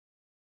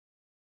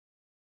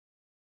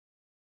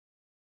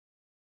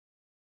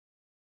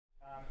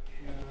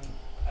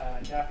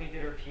Daphne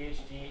did her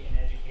PhD in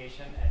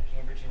education at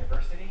Cambridge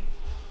University.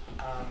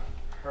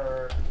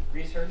 Her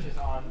research is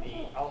on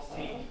the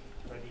LC,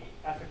 or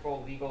the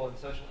ethical, legal, and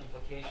social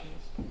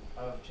implications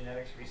of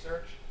genetics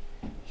research.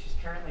 She's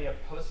currently a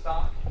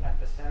postdoc at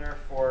the Stanford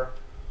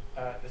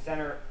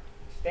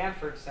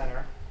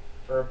Center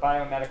for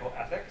Biomedical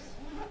Ethics,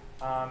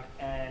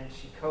 and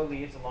she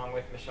co-leads along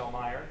with Michelle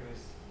Meyer,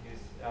 who's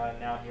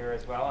now here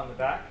as well in the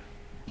back,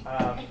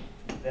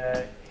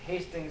 the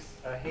Hastings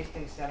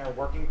Center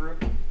Working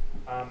Group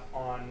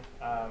on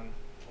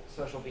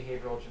social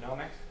behavioral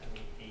genomics and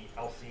the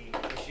LC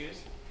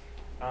issues.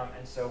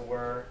 And so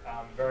we're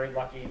very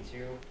lucky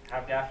to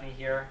have Daphne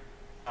here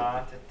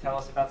to tell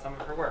us about some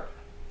of her work.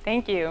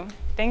 Thank you.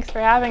 Thanks for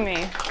having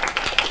me.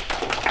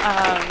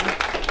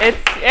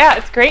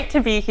 It's great to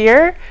be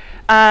here.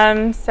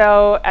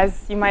 So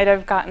as you might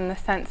have gotten the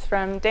sense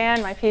from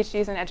Dan, my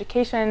PhD is in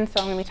education, so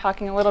I'm going to be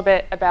talking a little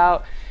bit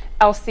about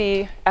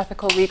LC,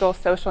 ethical, legal,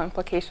 social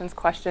implications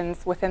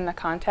questions within the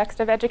context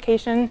of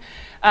education.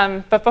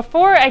 But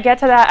before I get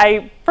to that,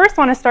 I first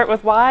want to start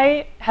with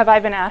why have I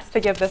been asked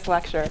to give this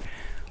lecture?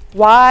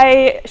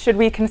 Why should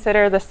we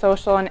consider the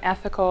social and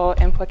ethical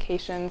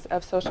implications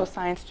of social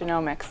science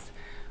genomics?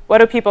 What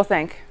do people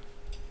think?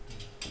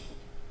 Because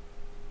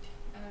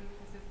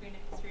there's been a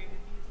history of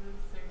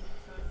abuses,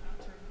 so it's not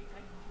to repeat that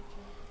in the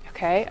future.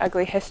 Okay,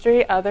 ugly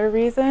history. Other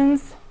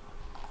reasons?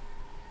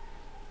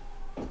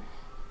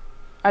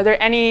 Are there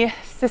any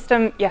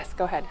system? Yes,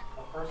 go ahead.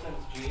 A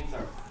person's genes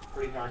are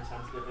pretty darn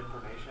sensitive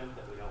information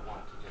that we don't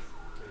want to just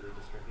freely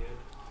distribute.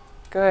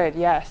 Good,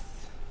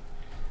 yes.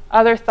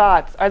 Other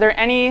thoughts? Are there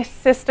any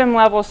system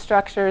level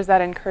structures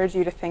that encourage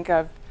you to think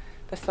of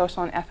the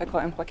social and ethical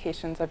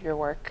implications of your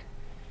work?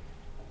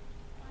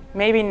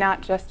 Maybe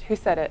not just, who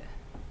said it?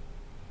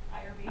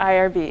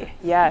 IRB,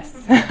 yes.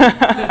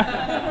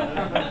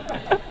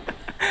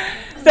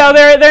 So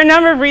there are a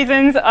number of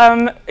reasons,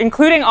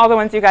 including all the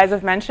ones you guys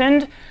have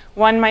mentioned.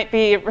 One might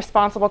be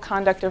responsible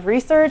conduct of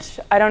research.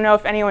 I don't know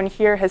if anyone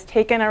here has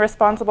taken a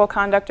responsible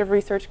conduct of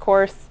research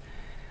course.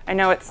 I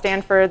know at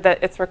Stanford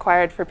that it's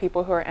required for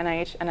people who are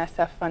NIH,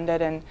 NSF funded,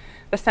 and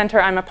the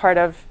center I'm a part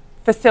of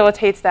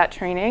facilitates that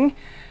training.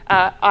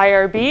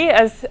 IRB,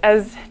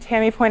 as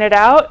Tammy pointed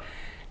out,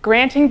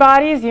 granting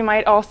bodies, you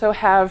might also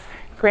have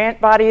grant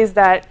bodies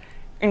that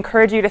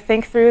encourage you to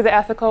think through the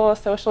ethical,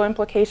 social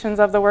implications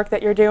of the work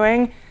that you're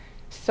doing.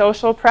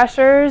 Social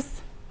pressures.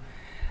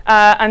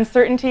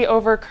 Uncertainty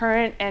over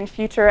current and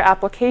future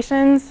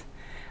applications.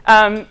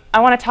 I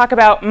want to talk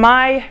about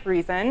my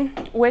reason,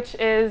 which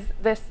is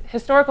this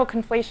historical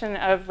conflation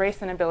of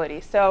race and ability.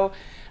 So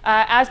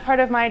as part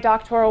of my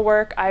doctoral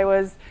work, I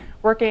was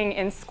working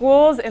in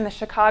schools in the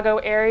Chicago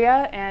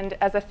area, and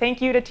as a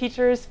thank you to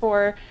teachers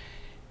for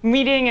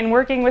meeting and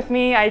working with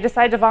me, I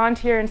decided to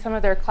volunteer in some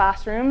of their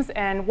classrooms.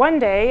 And one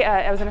day,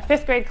 I was in a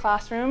 5th grade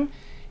classroom,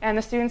 and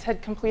the students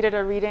had completed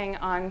a reading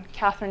on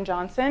Katherine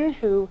Johnson,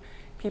 who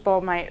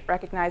people might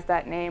recognize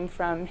that name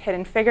from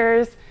Hidden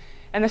Figures.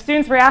 And the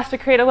students were asked to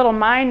create a little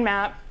mind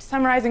map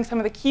summarizing some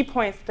of the key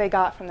points they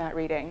got from that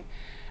reading.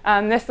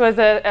 This was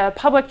a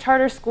public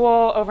charter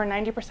school. Over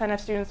 90% of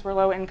students were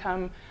low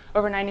income.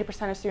 Over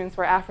 90% of students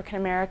were African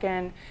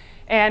American.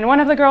 And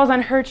one of the girls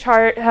on her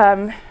chart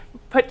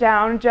put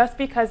down, just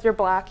because you're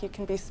black, you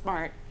can be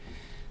smart.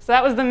 So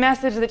that was the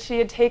message that she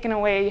had taken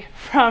away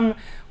from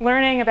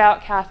learning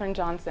about Katherine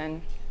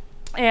Johnson.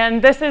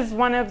 And this is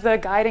one of the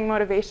guiding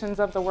motivations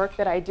of the work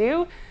that I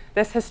do,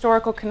 this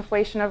historical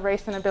conflation of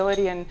race and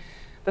ability and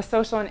the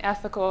social and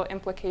ethical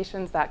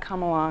implications that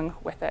come along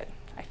with it.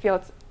 I feel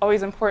it's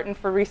always important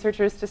for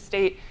researchers to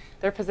state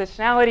their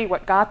positionality,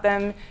 what got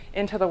them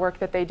into the work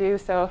that they do.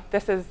 So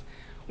this is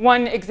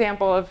one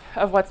example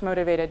of what's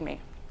motivated me.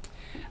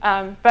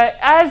 But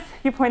as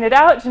you pointed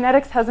out,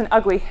 genetics has an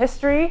ugly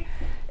history.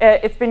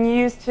 It's been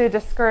used to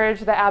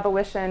discourage the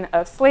abolition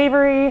of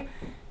slavery,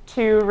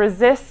 to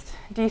resist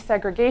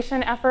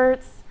desegregation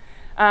efforts,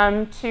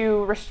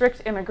 to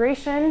restrict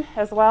immigration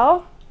as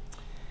well,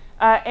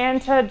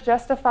 and to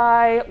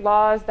justify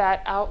laws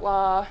that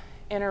outlaw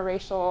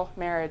interracial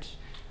marriage.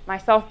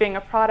 Myself being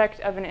a product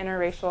of an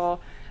interracial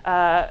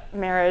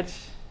marriage,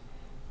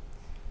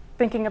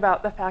 thinking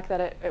about the fact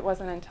that it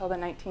wasn't until the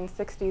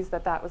 1960s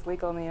that that was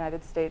legal in the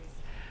United States,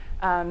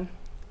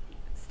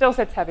 still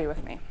sits heavy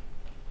with me.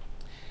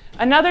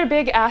 Another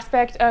big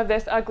aspect of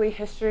this ugly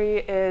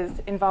history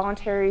is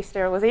involuntary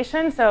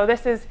sterilization. So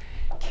this is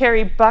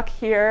Carrie Buck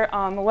here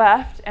on the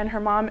left, and her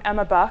mom,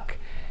 Emma Buck.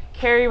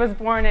 Carrie was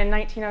born in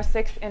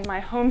 1906 in my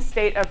home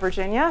state of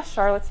Virginia,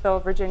 Charlottesville,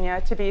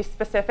 Virginia, to be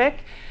specific.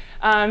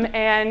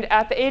 And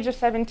at the age of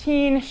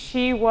 17,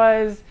 she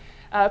was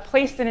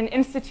placed in an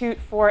institute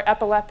for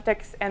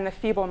epileptics and the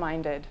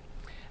feeble-minded.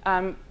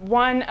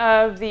 One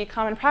of the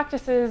common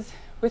practices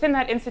within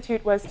that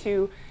institute was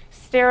to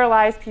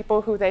sterilize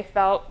people who they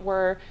felt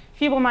were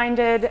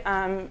feeble-minded,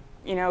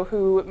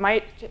 who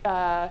might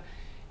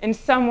in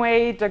some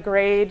way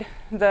degrade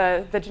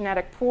the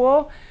genetic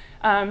pool.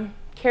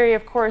 Carrie,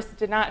 of course,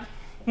 did not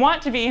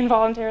want to be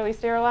involuntarily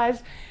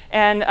sterilized.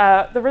 And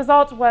the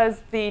result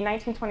was the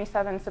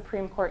 1927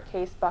 Supreme Court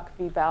case Buck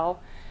v. Bell.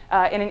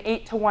 In an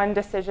 8-to-1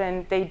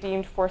 decision, they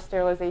deemed forced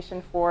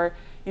sterilization for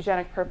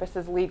eugenic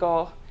purposes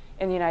legal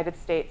in the United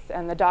States.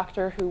 And the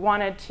doctor who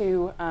wanted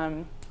to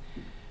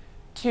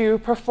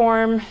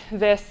perform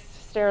this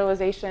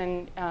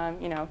sterilization,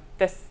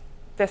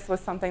 this was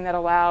something that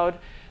allowed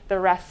the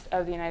rest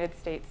of the United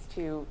States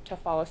to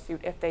follow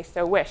suit if they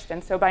so wished.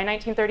 And so by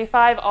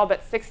 1935, all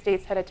but 6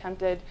 states had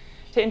attempted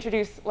to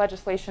introduce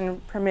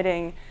legislation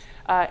permitting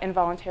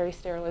involuntary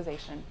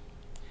sterilization.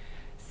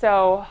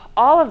 So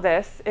all of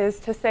this is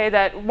to say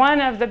that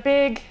one of the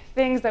big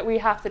things that we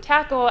have to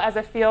tackle as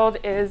a field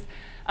is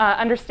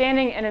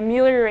understanding and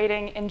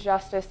ameliorating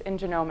injustice in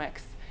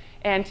genomics,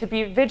 and to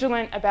be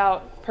vigilant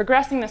about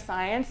progressing the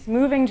science,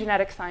 moving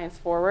genetic science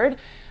forward,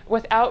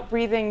 without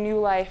breathing new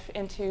life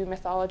into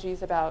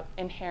mythologies about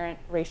inherent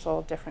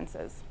racial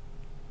differences.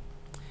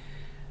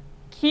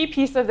 Key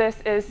piece of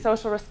this is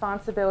social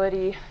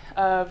responsibility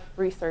of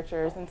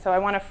researchers. And so I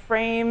want to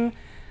frame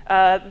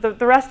the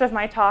rest of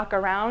my talk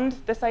around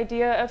this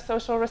idea of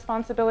social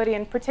responsibility,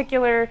 in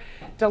particular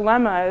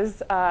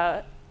dilemmas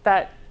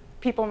that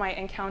people might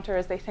encounter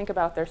as they think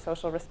about their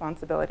social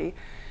responsibility.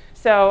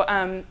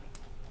 So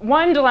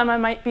one dilemma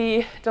might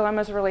be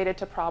dilemmas related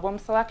to problem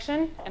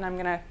selection, and I'm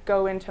going to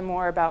go into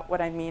more about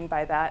what I mean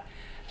by that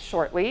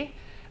shortly.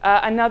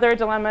 Another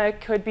dilemma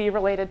could be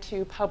related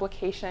to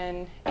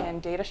publication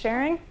and data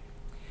sharing.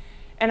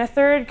 And a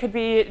third could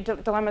be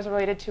dilemmas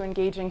related to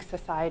engaging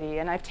society.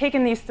 And I've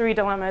taken these 3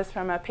 dilemmas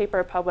from a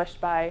paper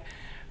published by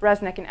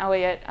Resnick and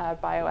Elliott, a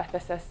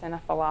bioethicist and a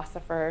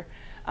philosopher,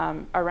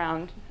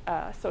 around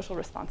social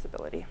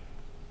responsibility.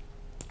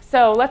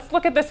 So let's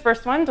look at this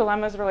first one,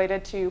 dilemmas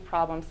related to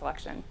problem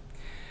selection.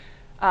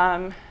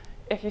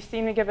 If you've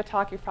seen me give a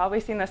talk, you've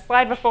probably seen this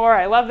slide before.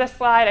 I love this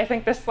slide. I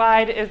think this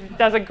slide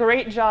does a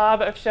great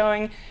job of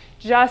showing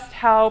just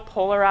how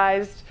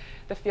polarized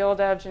the field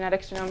of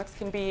genetics genomics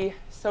can be,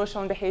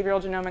 social and behavioral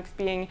genomics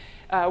being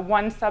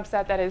one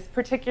subset that is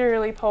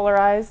particularly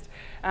polarized.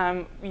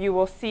 You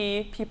will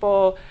see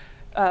people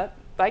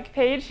like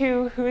Paige,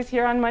 who is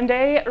here on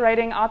Monday,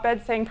 writing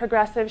op-eds saying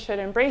progressives should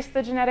embrace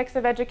the genetics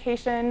of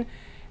education.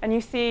 And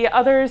you see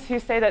others who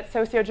say that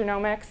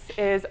sociogenomics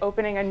is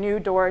opening a new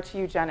door to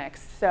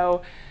eugenics.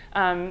 So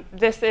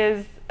this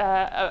is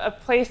a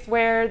place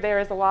where there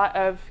is a lot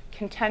of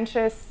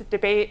contentious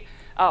debate,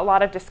 a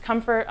lot of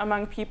discomfort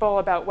among people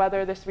about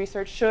whether this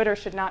research should or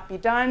should not be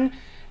done.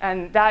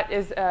 And that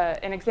is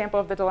an example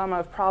of the dilemma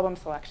of problem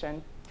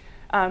selection.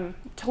 To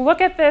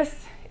look at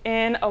this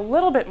in a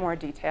little bit more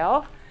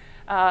detail,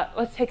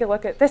 let's take a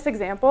look at this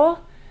example.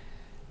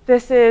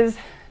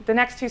 The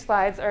next 2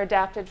 slides are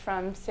adapted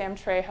from Sam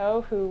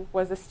Trejo, who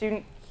was a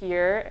student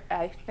here,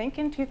 I think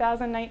in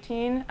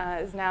 2019,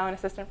 is now an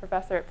assistant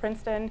professor at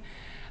Princeton.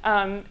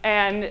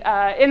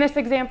 In this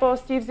example,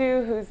 Steve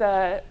Zhu, who's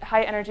a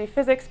high-energy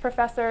physics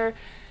professor,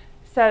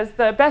 says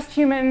the best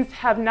humans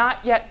have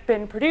not yet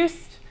been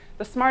produced,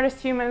 the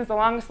smartest humans, the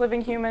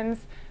longest-living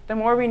humans. The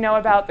more we know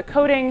about the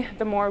coding,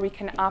 the more we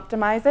can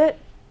optimize it.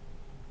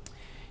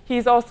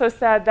 He's also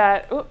said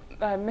that,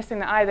 I'm missing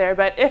the I there,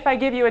 but if I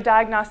give you a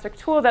diagnostic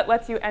tool that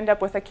lets you end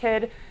up with a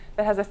kid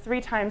that has a 3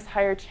 times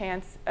higher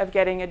chance of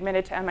getting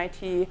admitted to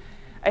MIT,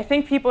 I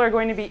think people are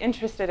going to be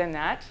interested in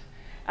that.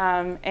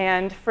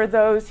 And for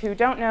those who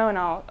don't know, and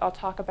I'll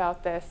talk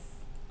about this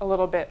a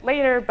little bit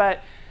later, but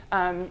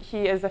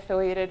he is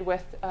affiliated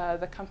with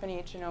the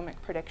company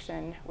Genomic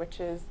Prediction, which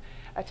is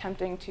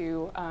attempting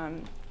to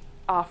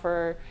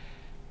offer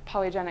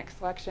polygenic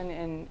selection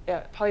in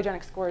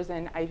polygenic scores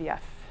in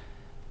IVF.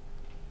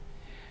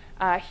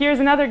 Here's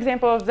another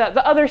example of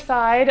the other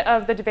side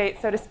of the debate,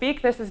 so to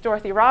speak. This is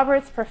Dorothy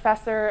Roberts,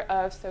 professor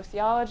of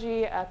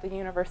sociology at the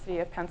University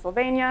of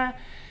Pennsylvania.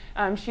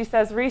 She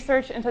says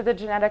research into the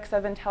genetics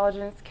of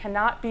intelligence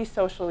cannot be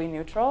socially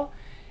neutral,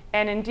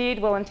 and indeed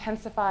will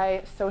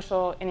intensify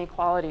social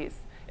inequities.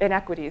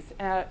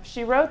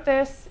 She wrote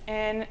this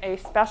in a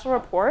special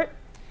report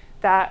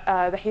that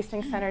the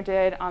Hastings Center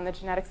did on the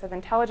genetics of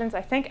intelligence.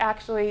 I think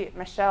actually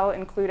Michelle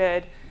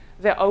included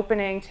the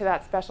opening to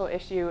that special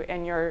issue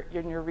in your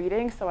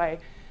reading, so I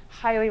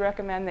highly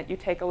recommend that you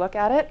take a look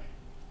at it.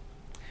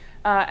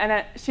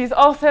 She's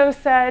also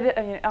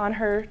said on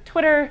her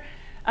Twitter,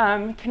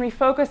 can we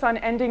focus on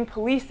ending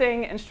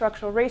policing and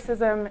structural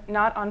racism,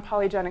 not on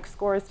polygenic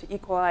scores to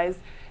equalize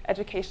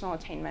educational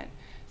attainment?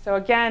 So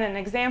again, an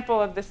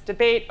example of this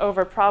debate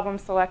over problem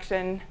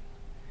selection.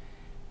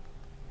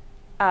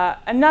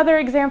 Another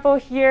example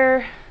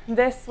here,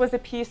 this was a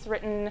piece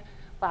written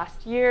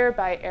last year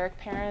by Eric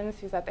Perrins,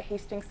 who's at the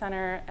Hastings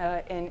Center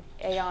in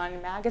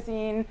Aeon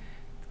magazine.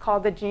 It's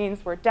called The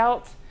Genes Were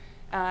Dealt.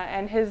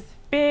 And his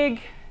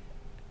big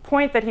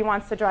point that he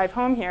wants to drive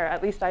home here,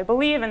 at least I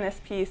believe in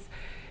this piece,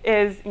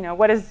 is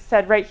what is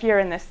said right here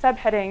in this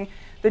subheading: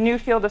 the new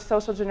field of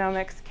social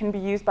genomics can be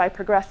used by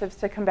progressives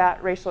to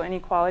combat racial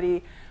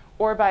inequality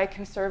or by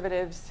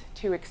conservatives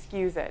to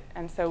excuse it.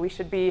 And so we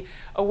should be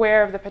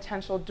aware of the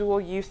potential dual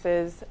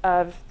uses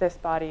of this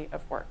body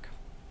of work.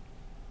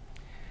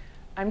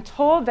 I'm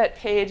told that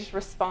Paige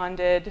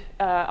responded,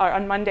 or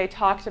on Monday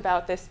talked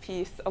about this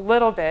piece a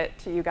little bit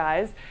to you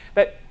guys,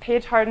 but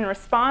Paige Harden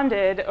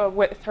responded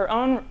with her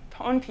own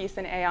piece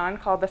in Aeon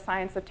called The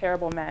Science of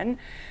Terrible Men.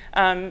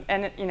 And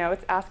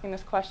it's asking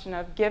this question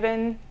of,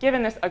 given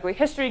this ugly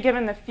history,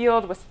 given the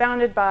field was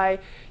founded by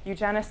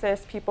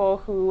eugenicists, people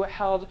who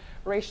held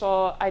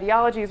racial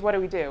ideologies, what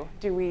do?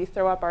 Do we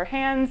throw up our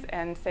hands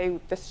and say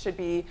this should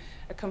be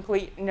a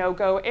complete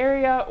no-go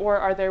area, or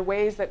are there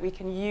ways that we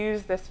can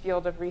use this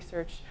field of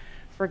research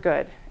for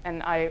good?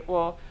 And I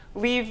will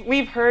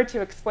leave her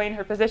to explain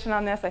her position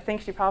on this. I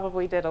think she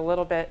probably did a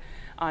little bit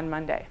on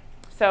Monday.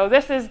 So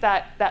this is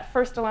that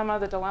first dilemma,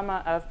 the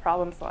dilemma of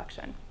problem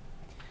selection.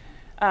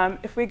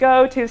 If we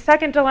go to the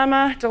second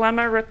dilemma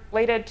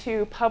related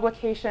to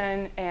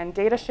publication and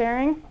data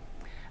sharing,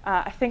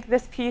 I think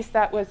this piece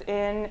that was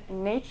in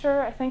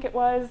Nature, I think it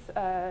was,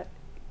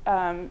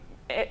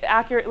 it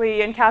accurately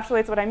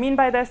encapsulates what I mean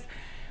by this,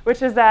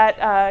 which is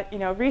that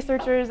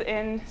researchers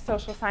in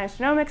social science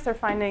genomics are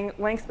finding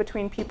links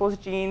between people's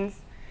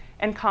genes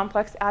and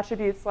complex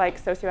attributes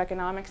like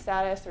socioeconomic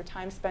status or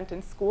time spent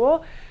in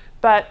school.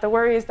 But the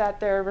worry is that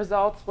their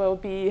results will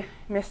be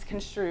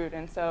misconstrued.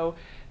 And so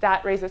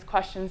that raises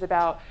questions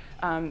about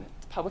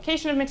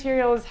publication of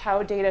materials,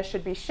 how data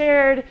should be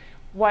shared,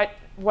 what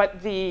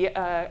the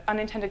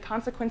unintended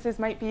consequences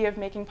might be of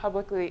making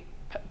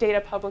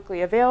data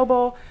publicly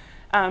available.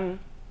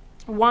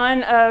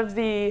 One of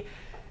the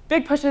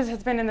big pushes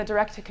has been in the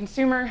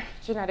direct-to-consumer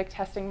genetic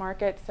testing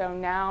market. So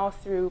now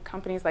through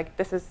companies like,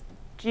 this is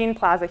Gene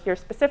Plaza here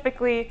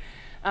specifically,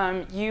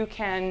 you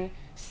can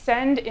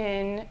send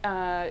in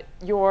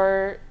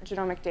your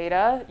genomic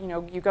data.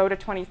 You go to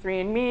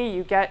 23andMe,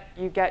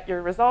 you get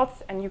your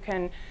results, and you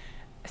can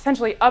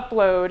essentially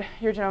upload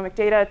your genomic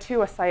data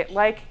to a site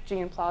like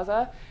Gene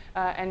Plaza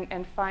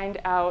and find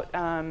out,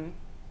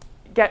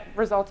 get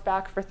results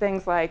back for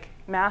things like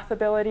math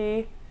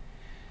ability.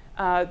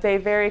 They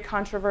very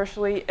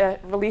controversially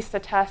released a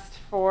test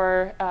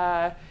for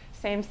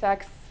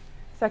same-sex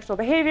sexual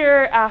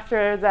behavior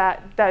after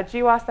that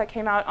GWAS that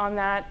came out on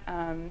that.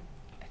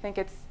 I think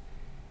it's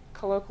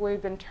colloquially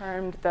been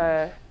termed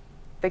the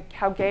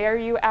How Gay Are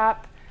You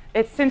app.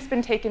 It's since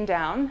been taken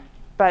down,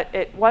 but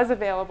it was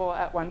available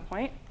at one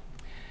point.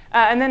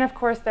 And then, of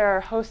course, there are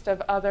a host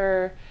of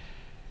other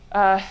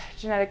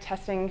genetic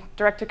testing,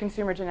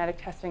 direct-to-consumer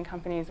genetic testing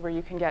companies where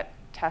you can get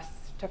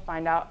tests to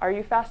find out, are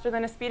you faster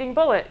than a speeding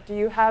bullet? Do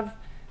you have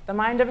the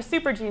mind of a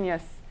super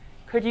genius?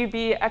 Could you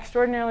be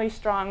extraordinarily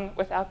strong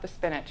without the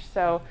spinach?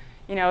 So,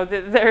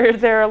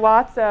 there are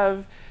lots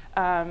of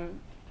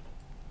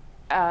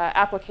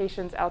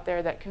applications out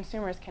there that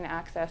consumers can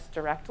access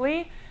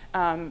directly.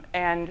 And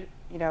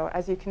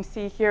as you can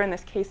see here in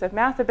this case of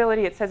math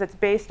ability, it says it's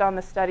based on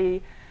the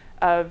study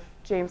of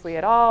James Lee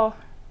et al.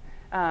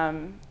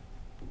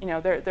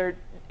 They're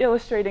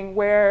illustrating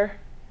where,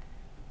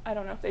 I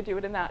don't know if they do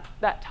it in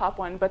that top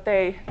one, but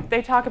they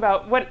talk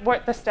about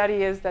what the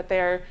study is that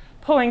they're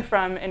pulling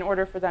from in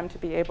order for them to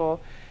be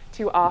able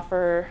to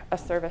offer a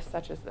service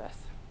such as this.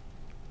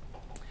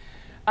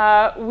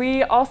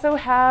 We also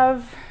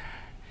have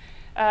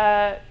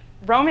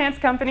romance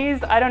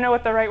companies. I don't know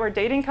what the right word,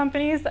 dating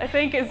companies, I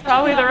think is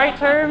probably the right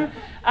term,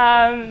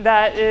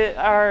 that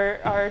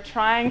are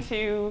trying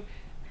to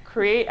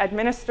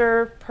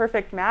administer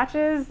perfect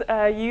matches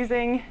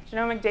using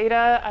genomic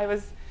data. I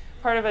was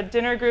part of a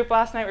dinner group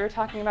last night. We were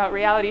talking about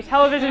reality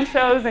television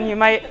shows, and you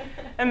might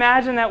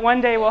imagine that one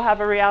day we'll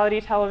have a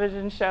reality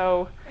television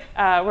show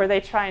where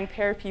they try and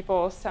pair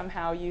people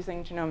somehow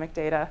using genomic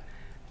data.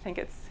 I think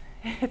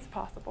it's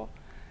possible.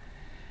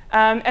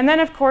 And then,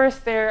 of course,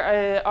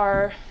 there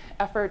are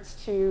efforts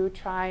to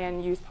try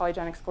and use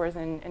polygenic scores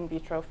in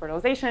vitro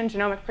fertilization,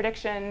 genomic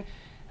prediction,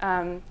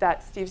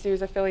 that Steve Zhu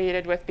is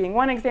affiliated with being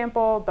one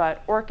example,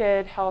 but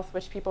Orchid Health,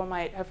 which people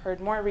might have heard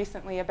more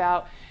recently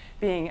about,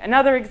 being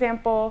another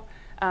example.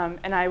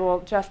 And I will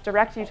just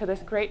direct you to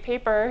this great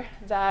paper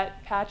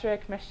that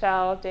Patrick,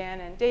 Michelle, Dan,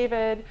 and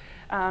David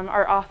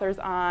are authors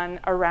on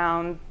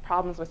around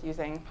problems with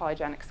using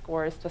polygenic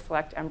scores to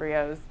select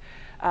embryos.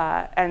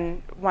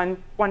 And one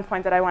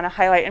point that I want to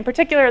highlight in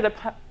particular, the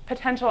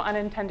potential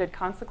unintended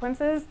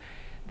consequences,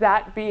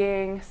 that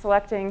being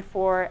selecting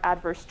for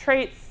adverse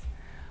traits,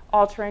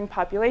 altering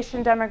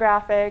population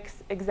demographics,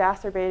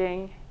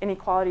 exacerbating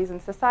inequalities in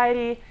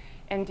society,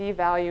 and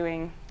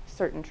devaluing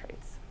certain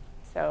traits.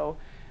 So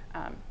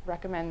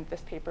recommend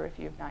this paper if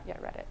you have not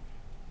yet read it.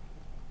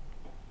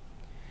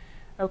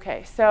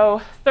 OK,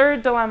 so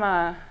third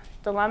dilemma,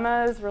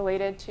 dilemmas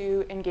related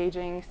to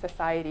engaging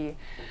society.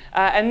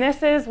 And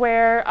this is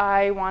where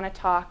I want to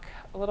talk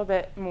a little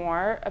bit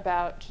more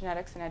about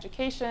genetics and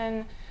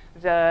education,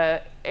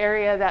 the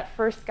area that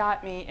first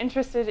got me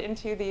interested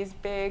into these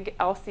big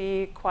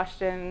LC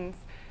questions.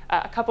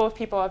 A couple of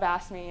people have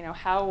asked me,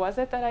 how was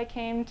it that I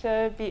came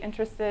to be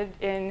interested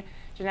in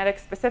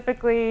genetics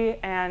specifically?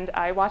 And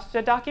I watched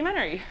a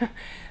documentary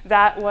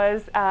that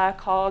was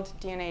called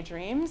DNA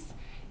Dreams.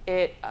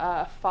 It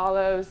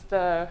follows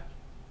the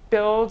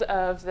build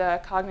of the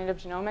Cognitive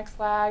Genomics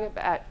Lab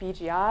at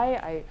BGI.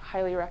 I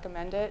highly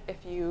recommend it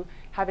if you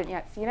haven't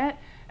yet seen it.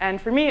 And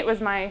for me, it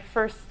was my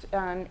first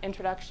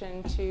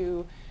introduction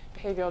to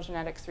behavioral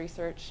genetics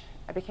research.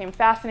 I became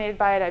fascinated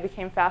by it. I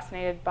became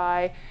fascinated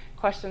by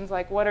questions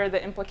like, what are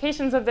the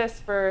implications of this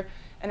for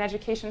an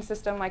education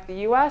system like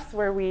the US,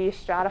 where we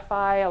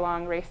stratify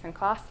along race and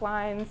class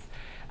lines?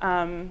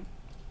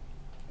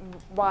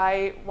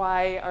 Why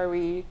are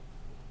we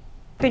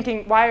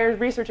thinking, why are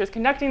researchers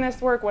conducting this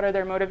work? What are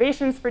their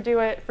motivations for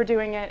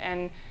doing it?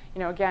 And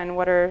again,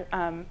 what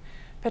are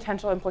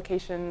potential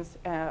implications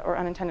or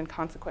unintended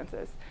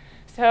consequences?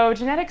 So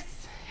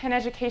genetics in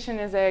education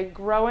is a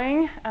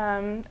growing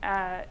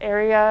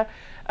area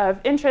of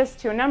interest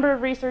to a number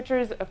of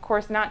researchers, of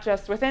course, not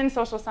just within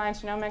social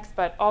science genomics,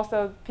 but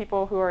also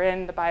people who are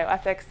in the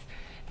bioethics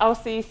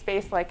LC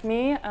space like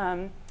me.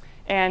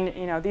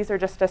 And these are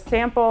just a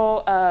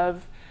sample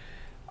of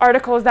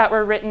articles that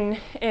were written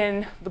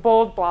in the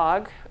Bold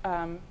blog,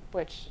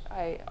 which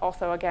I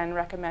also, again,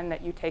 recommend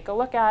that you take a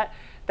look at,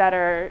 that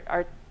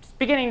are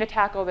beginning to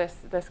tackle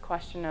this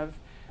question of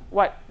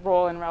what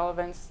role and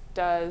relevance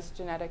does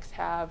genetics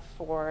have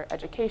for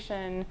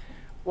education,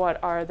 what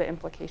are the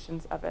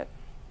implications of it.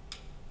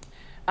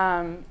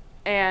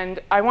 And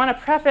I want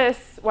to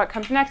preface what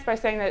comes next by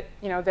saying that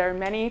there are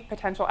many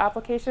potential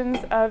applications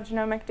of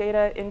genomic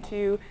data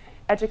into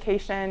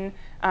education.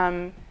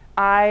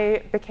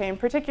 I became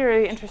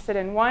particularly interested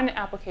in one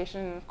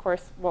application, and of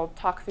course we'll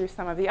talk through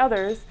some of the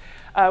others,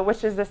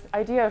 which is this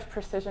idea of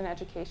precision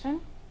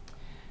education.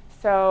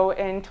 So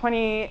in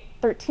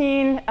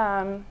 2013,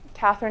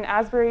 Catherine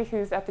Asbury,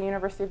 who's at the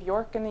University of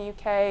York in the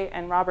UK,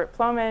 and Robert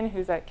Plomin,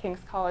 who's at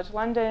King's College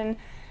London,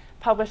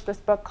 published this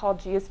book called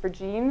G is for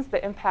Genes,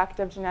 The Impact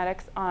of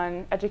Genetics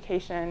on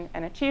Education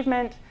and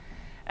Achievement.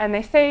 And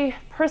they say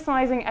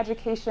personalizing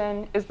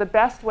education is the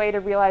best way to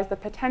realize the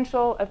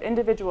potential of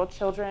individual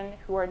children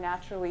who are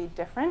naturally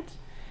different.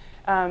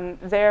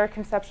 Their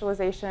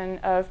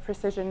conceptualization of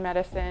precision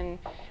medicine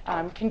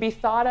can be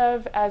thought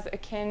of as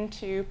akin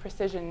to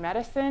precision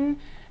medicine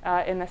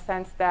in the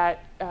sense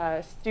that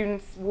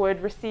students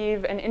would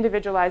receive an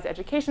individualized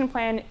education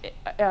plan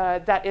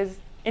that is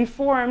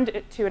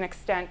informed to an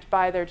extent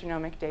by their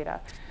genomic data.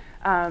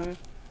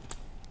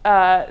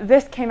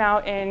 This came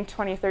out in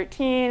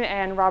 2013,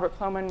 and Robert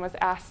Plomin was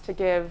asked to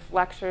give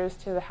lectures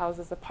to the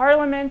Houses of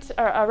Parliament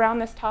around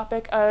this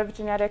topic of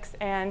genetics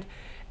and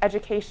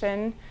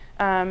education.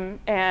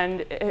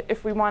 And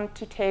if we want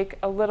to take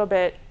a little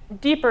bit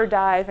deeper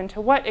dive into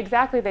what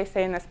exactly they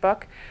say in this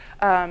book,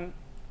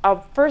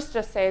 I'll first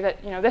just say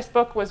that this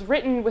book was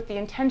written with the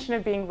intention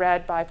of being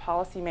read by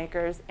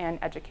policymakers and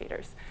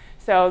educators.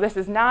 So this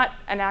is not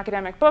an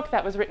academic book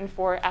that was written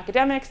for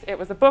academics. It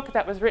was a book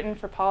that was written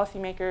for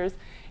policymakers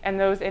and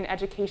those in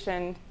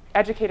education,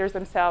 educators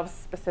themselves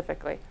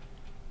specifically.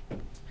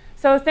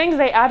 So things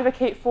they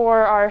advocate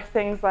for are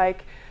things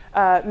like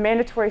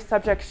mandatory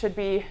subjects should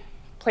be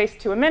placed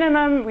to a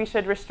minimum. We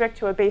should restrict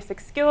to a basic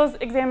skills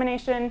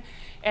examination.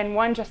 And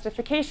one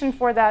justification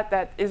for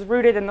that is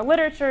rooted in the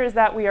literature is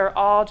that we are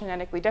all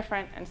genetically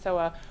different. And so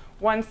a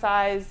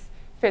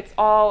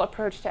one-size-fits-all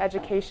approach to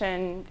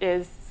education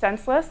is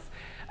senseless.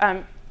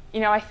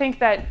 I think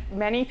that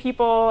many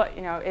people,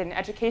 in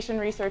education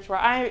research where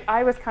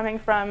I was coming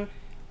from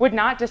would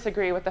not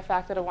disagree with the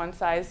fact that a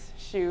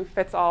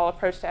one-size-shoe-fits-all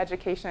approach to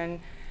education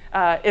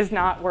is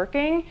not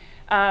working.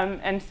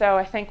 And so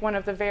I think one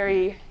of the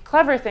very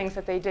clever things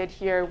that they did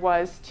here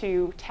was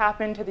to tap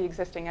into the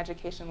existing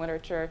education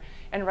literature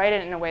and write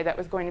it in a way that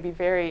was going to be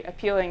very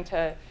appealing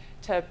to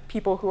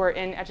people who are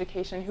in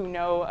education who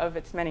know of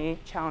its many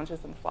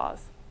challenges and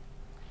flaws.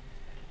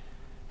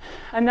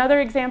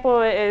 Another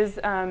example is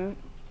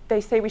they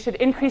say we should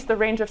increase the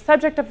range of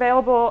subject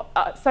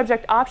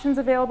options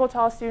available to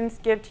all students,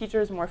 give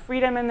teachers more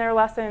freedom in their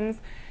lessons,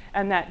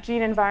 and that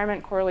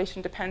gene-environment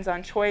correlation depends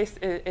on choice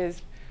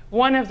is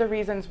one of the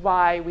reasons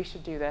why we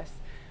should do this.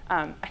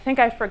 I think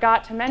I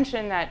forgot to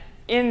mention that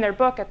in their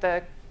book at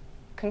the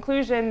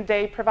conclusion,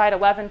 they provide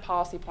 11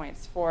 policy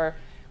points for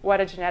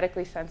what a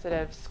genetically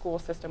sensitive school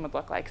system would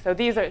look like. So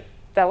these are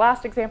the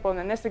last example and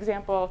then this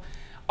example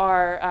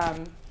are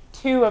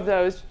two of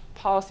those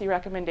policy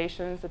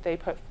recommendations that they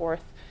put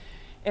forth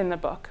in the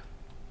book.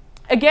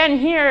 Again,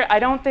 here, I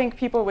don't think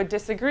people would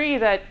disagree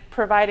that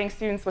providing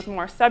students with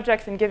more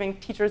subjects and giving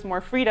teachers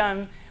more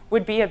freedom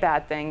would be a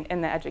bad thing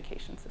in the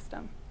education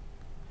system.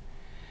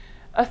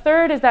 A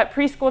third is that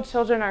preschool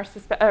children are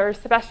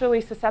especially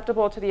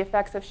susceptible to the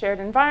effects of shared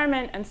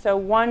environment, and so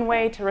one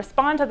way to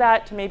respond to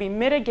that, to maybe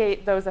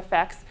mitigate those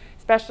effects,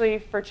 especially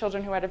for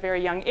children who are at a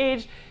very young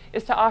age,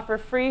 is to offer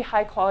free,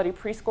 high-quality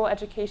preschool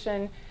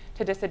education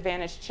to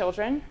disadvantaged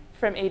children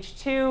from age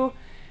 2,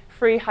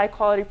 free,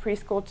 high-quality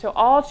preschool to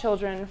all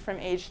children from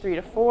age 3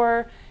 to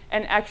 4,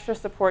 and extra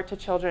support to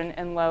children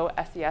in low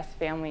SES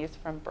families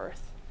from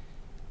birth.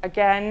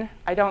 Again,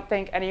 I don't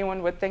think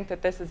anyone would think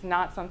that this is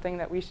not something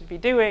that we should be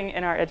doing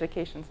in our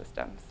education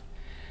systems.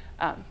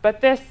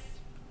 But this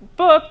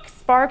book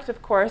sparked,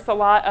 of course, a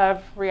lot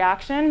of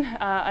reaction.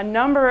 A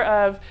number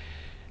of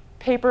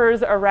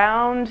papers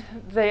around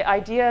the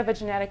idea of a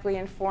genetically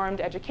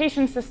informed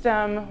education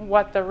system,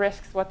 what the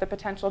risks, what the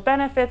potential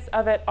benefits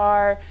of it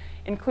are,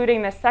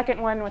 including the second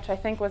one, which I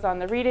think was on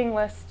the reading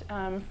list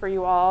for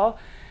you all.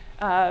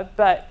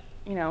 But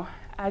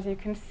as you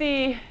can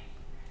see,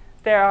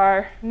 there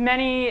are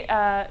many,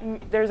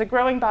 there's a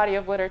growing body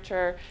of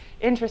literature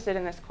interested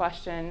in this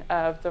question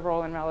of the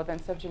role and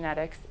relevance of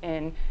genetics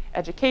in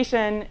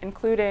education,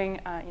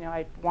 including,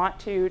 I want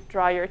to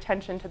draw your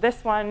attention to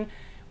this one,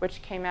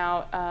 which came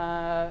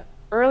out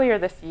earlier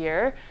this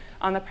year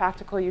on the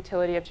practical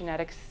utility of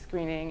genetics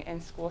screening in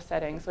school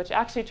settings, which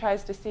actually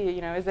tries to see,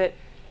 is it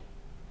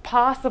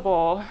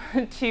possible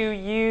to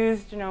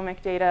use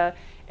genomic data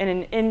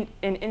in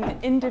an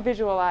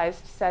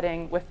individualized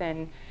setting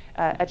within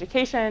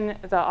education.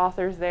 The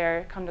authors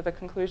there come to the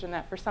conclusion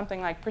that for something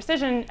like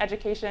precision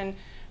education,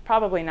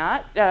 probably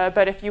not.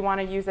 But if you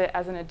want to use it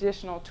as an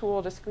additional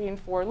tool to screen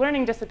for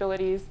learning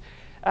disabilities,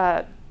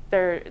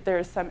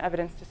 there's some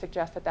evidence to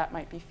suggest that that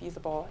might be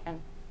feasible and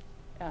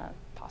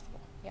possible.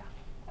 Yeah.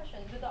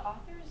 Question: do the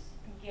authors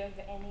give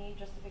any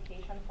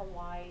justification for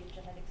why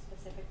genetics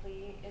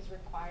specifically is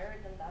required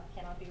and that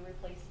cannot be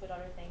replaced with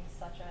other things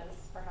such as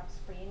perhaps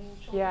screening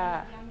children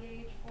at a young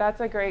age? That's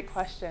a great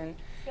question.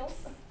 Skills?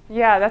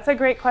 Yeah, that's a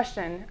great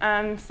question.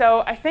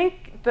 So I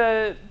think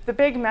the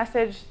big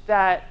message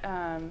that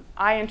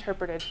I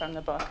interpreted from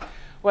the book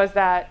was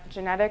that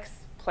genetics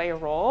play a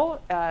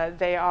role.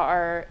 They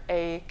are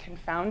a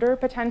confounder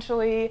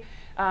potentially,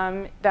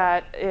 a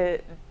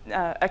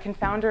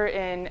confounder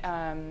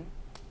in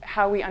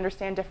how we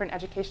understand different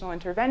educational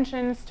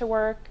interventions to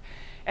work.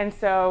 And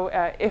so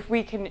if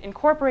we can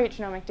incorporate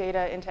genomic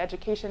data into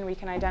education, we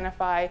can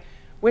identify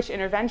which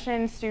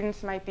interventions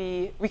students might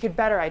be, we could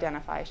better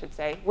identify, I should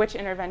say, which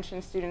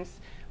interventions students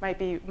might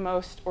be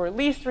most or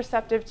least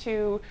receptive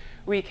to.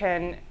 We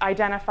can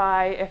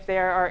identify if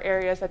there are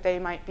areas that they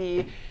might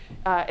be,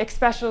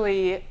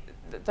 especially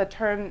the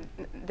term,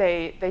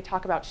 they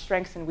talk about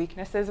strengths and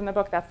weaknesses in the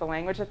book, that's the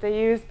language that they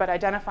use, but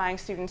identifying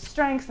students'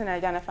 strengths and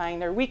identifying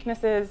their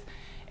weaknesses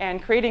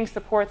and creating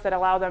supports that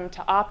allow them to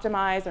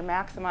optimize or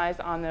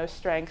maximize on those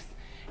strengths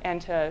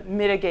and to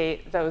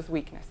mitigate those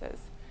weaknesses.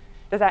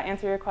 Does that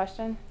answer your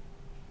question?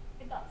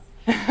 It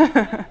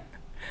does.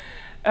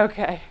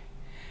 Okay.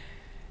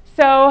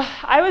 So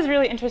I was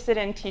really interested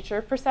in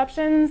teacher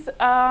perceptions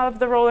of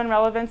the role and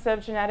relevance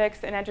of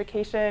genetics in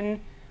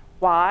education.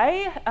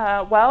 Why?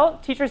 Well,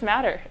 teachers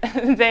matter.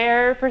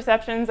 Their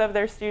perceptions of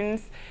their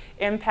students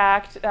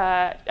impact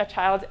a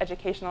child's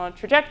educational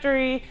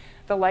trajectory,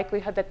 the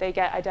likelihood that they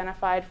get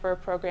identified for a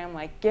program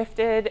like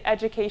gifted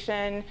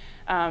education,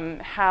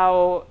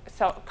 how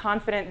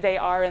confident they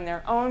are in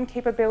their own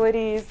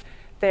capabilities,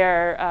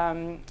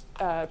 their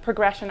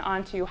progression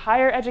onto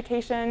higher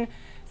education.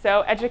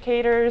 So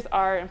educators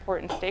are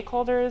important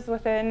stakeholders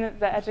within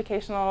the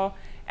educational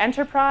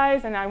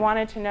enterprise, and I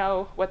wanted to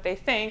know what they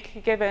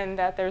think, given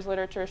that there's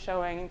literature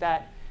showing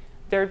that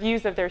their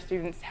views of their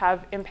students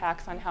have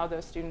impacts on how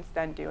those students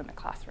then do in the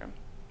classroom.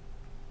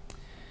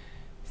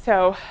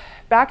 So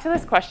back to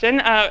this question.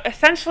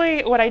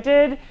 Essentially, what I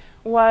did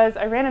was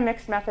I ran a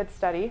mixed method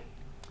study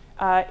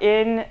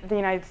in the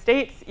United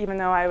States, even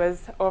though I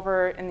was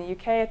over in the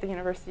UK at the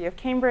University of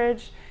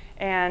Cambridge.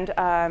 And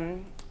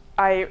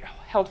I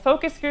held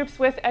focus groups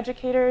with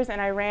educators, and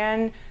I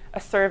ran a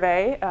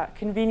survey,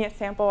 convenient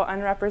sample,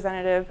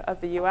 unrepresentative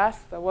of the US,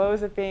 the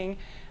woes of being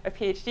a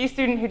PhD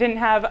student who didn't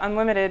have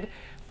unlimited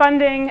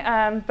funding,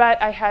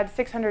 but I had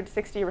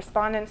 660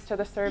 respondents to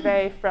the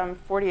survey from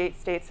 48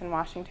 states and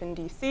Washington,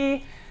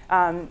 DC.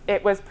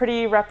 It was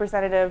pretty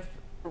representative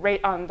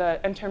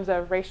in terms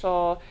of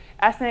racial,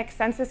 ethnic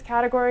census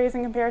categories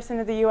in comparison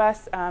to the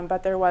US,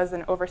 but there was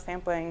an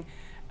oversampling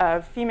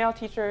of female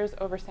teachers,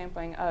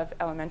 oversampling of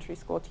elementary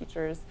school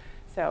teachers,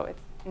 so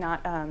it's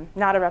not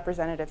a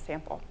representative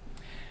sample.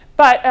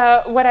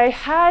 But what I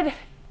had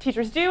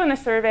teachers do in the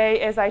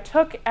survey is I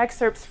took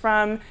excerpts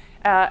from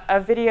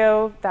a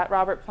video that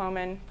Robert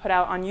Plomin put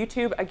out on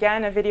YouTube,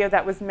 again, a video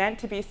that was meant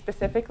to be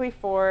specifically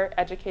for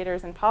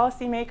educators and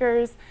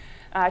policymakers.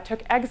 I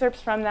took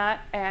excerpts from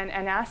that and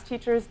asked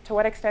teachers to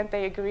what extent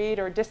they agreed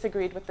or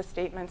disagreed with the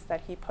statements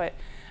that he put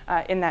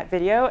in that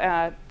video.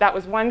 That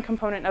was one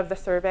component of the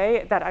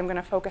survey that I'm going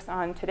to focus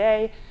on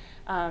today.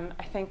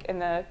 I think in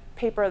the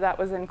paper that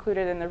was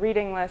included in the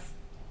reading list,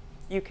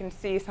 you can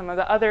see some of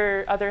the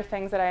other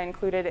things that I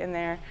included in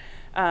there.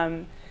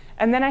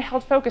 And then I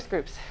held focus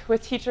groups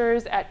with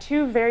teachers at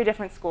two very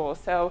different schools.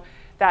 So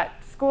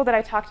that school that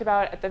I talked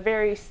about at the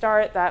very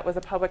start, that was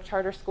a public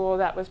charter school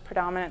that was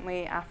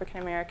predominantly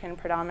African American,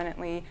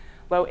 predominantly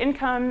low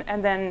income,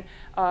 and then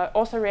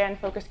also ran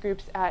focus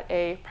groups at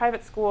a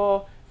private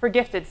school for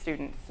gifted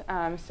students.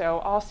 So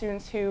all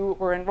students who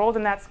were enrolled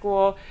in that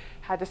school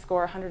had to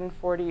score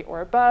 140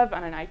 or above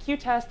on an IQ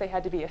test. They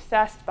had to be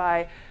assessed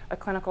by a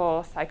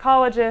clinical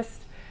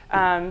psychologist.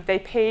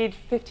 They paid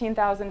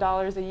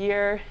 $15,000 a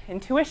year in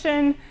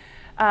tuition,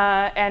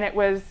 and it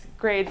was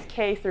grades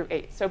K through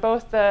 8. So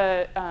both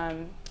the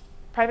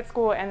private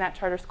school and that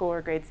charter school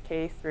were grades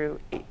K through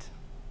 8.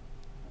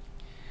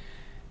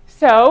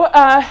 So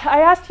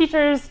I asked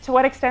teachers to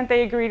what extent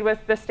they agreed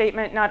with the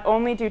statement, not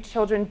only do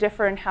children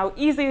differ in how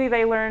easily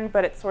they learn,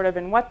 but it's sort of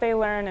in what they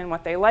learn and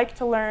what they like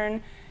to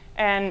learn.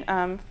 And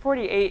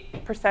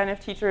 48%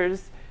 of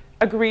teachers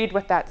agreed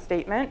with that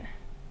statement.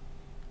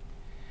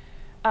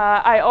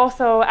 I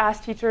also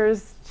asked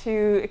teachers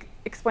to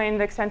explain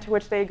the extent to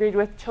which they agreed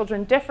with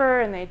children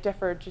differ, and they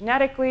differ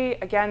genetically.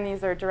 Again,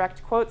 these are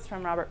direct quotes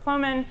from Robert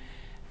Plomin.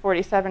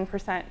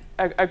 47%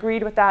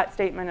 agreed with that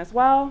statement as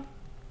well.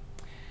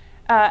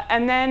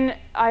 And then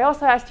I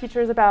also asked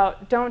teachers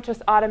about, don't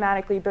just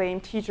automatically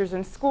blame teachers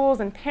and schools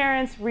and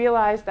parents,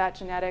 realize that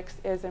genetics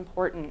is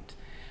important.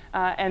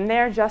 And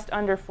there, just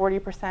under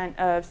 40%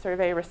 of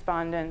survey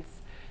respondents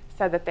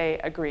said that they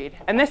agreed.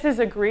 And this is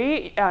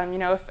agree. You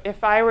know,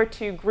 if I were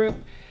to group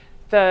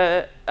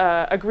the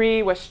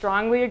agree with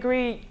strongly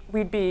agree,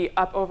 we'd be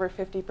up over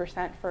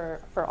 50%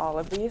 for all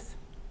of these.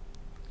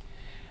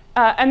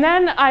 And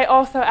then I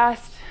also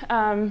asked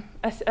the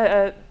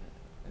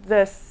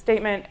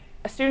statement,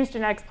 a student's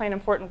genetics play an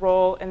important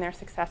role in their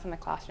success in the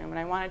classroom. And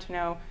I wanted to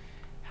know,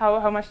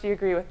 how much do you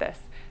agree with this?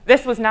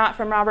 This was not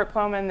from Robert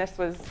Plomin. This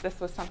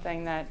was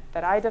something that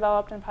I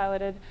developed and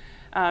piloted.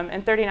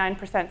 And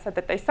 39% said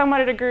that they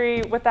somewhat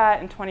agree with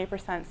that, and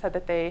 20% said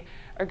that they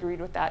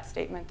agreed with that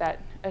statement, that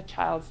a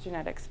child's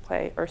genetics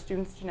play, or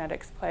students'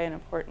 genetics play an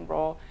important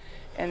role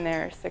in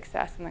their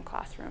success in the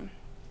classroom.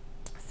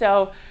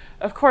 So,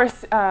 of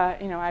course,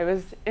 you know, I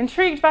was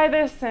intrigued by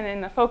this, and in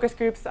the focus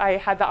groups, I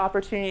had the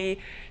opportunity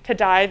to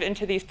dive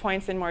into these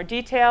points in more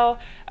detail.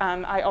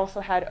 I also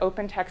had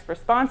open text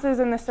responses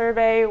in the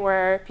survey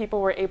where people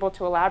were able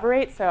to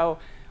elaborate. So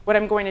what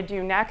I'm going to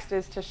do next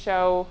is to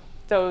show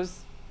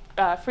those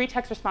free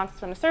text responses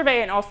from the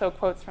survey and also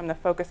quotes from the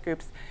focus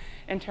groups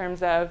in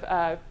terms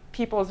of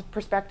people's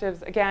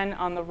perspectives, again,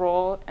 on the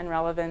role and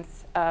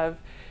relevance of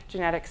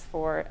genetics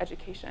for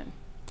education.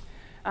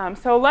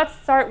 So let's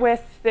start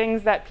with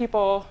things that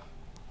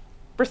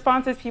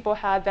responses people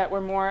had that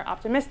were more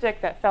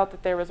optimistic, that felt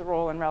that there was a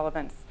role and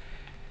relevance.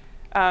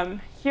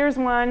 Here's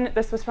one.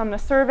 This was from the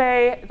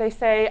survey. They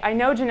say, I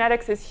know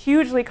genetics is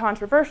hugely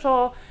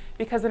controversial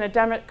because in a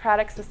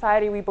democratic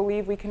society, we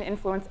believe we can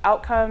influence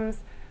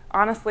outcomes.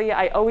 Honestly,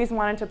 I always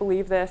wanted to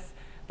believe this,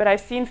 but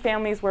I've seen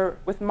families where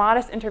with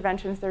modest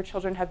interventions, their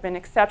children have been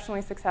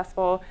exceptionally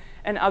successful,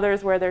 and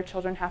others where their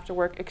children have to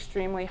work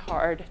extremely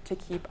hard to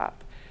keep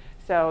up.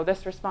 So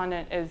this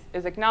respondent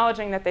is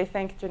acknowledging that they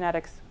think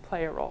genetics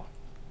play a role.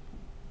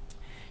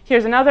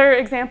 Here's another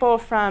example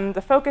from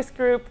the focus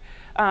group.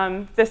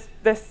 This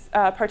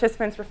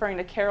participant's referring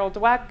to Carol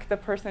Dweck, the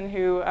person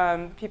who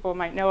people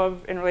might know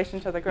of in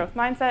relation to the growth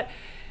mindset.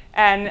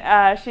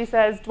 And she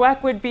says,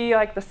 Dweck would be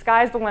like, the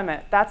sky's the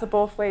limit. That's a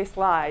bull-faced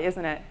lie,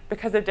 isn't it?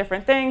 Because of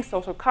different things,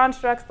 social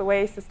constructs, the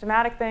way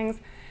systematic things.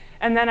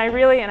 And then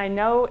and I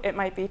know it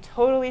might be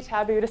totally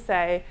taboo to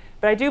say,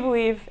 but I do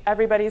believe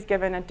everybody's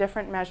given a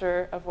different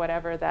measure of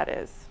whatever that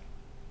is.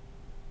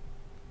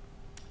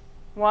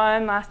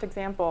 One last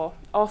example,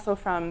 also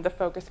from the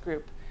focus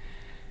group.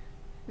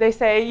 They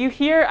say, you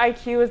hear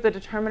IQ is the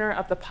determiner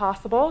of the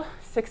possible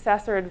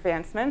success or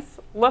advancements.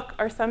 Look,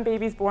 are some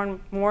babies born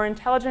more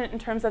intelligent in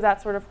terms of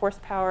that sort of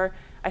horsepower?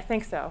 I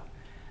think so.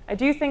 I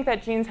do think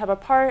that genes have a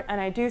part,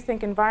 and I do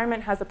think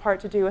environment has a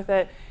part to do with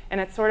it,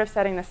 and it's sort of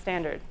setting the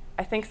standard.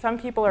 I think some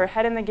people are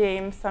ahead in the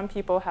game. Some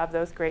people have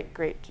those great,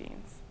 great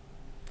genes.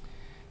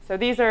 So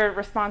these are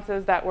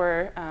responses that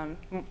were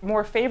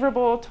more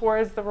favorable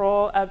towards the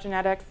role of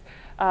genetics.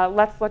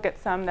 Let's look at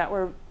some that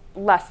were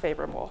less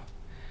favorable.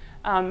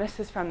 This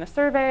is from the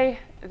survey.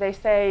 They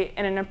say,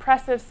 in an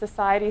oppressive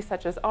society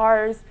such as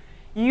ours,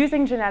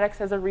 using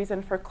genetics as a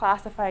reason for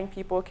classifying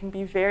people can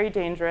be very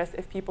dangerous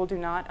if people do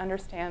not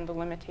understand the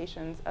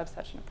limitations of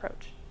such an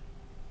approach.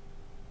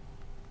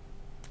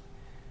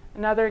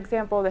 Another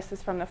example, this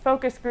is from the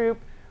focus group.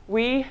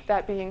 We,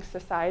 that being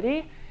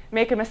society,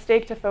 make a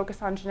mistake to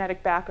focus on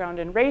genetic background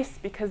and race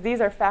because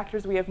these are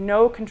factors we have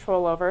no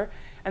control over,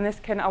 and this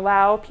can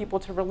allow people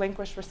to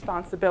relinquish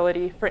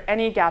responsibility for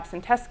any gaps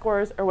in test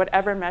scores or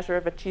whatever measure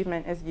of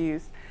achievement is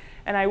used.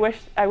 And I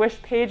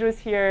wish Paige was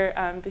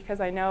here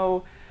because I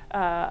know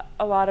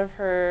a lot of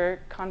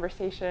her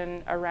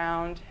conversation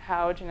around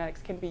how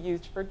genetics can be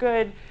used for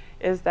good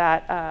is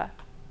that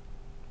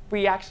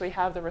we actually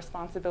have the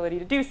responsibility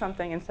to do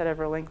something instead of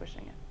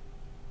relinquishing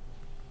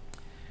it.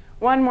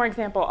 One more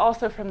example,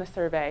 also from the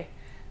survey.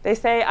 They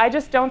say, I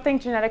just don't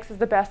think genetics is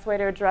the best way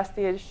to address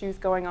the issues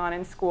going on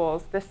in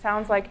schools. This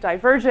sounds like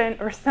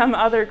Divergent or some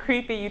other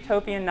creepy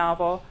utopian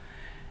novel.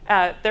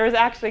 There was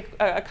actually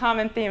a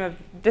common theme of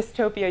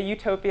dystopia,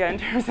 utopia in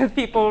terms of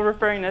people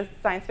referring to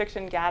science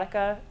fiction,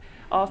 Gattaca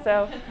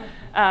also.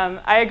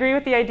 I agree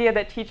with the idea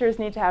that teachers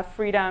need to have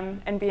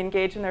freedom and be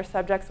engaged in their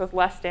subjects with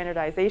less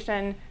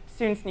standardization.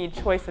 Students need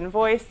choice and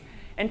voice.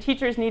 And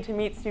teachers need to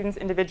meet students'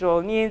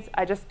 individual needs.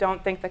 I just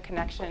don't think the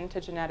connection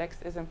to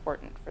genetics is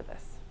important for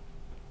this.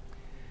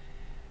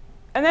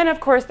 And then,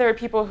 of course, there are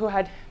people who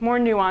had more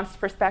nuanced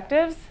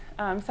perspectives,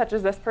 such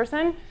as this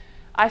person.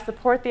 I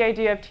support the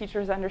idea of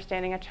teachers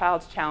understanding a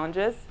child's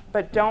challenges,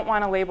 but don't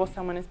want to label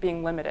someone as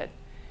being limited.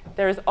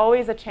 there's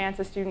always a chance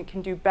a student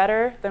can do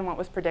better than what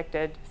was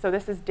predicted. So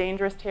this is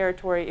dangerous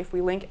territory if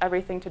we link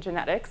everything to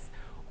genetics,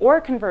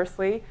 or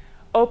conversely,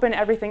 open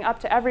everything up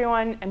to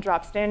everyone and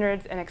drop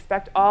standards and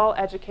expect all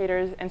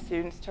educators and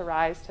students to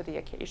rise to the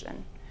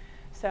occasion.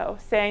 So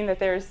saying that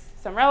there's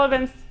some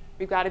relevance,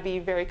 we've got to be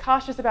very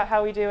cautious about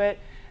how we do it,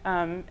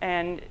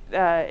 and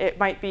it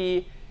might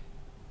be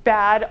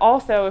bad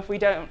also if we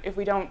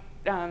don't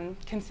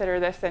consider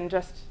this and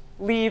just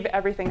leave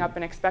everything up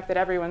and expect that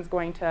everyone's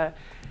going to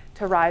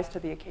rise to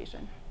the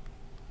occasion.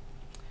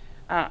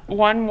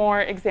 One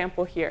more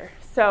example here.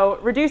 So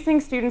reducing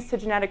students to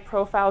genetic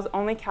profiles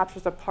only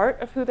captures a part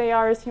of who they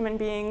are as human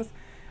beings.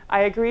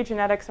 I agree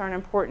genetics are an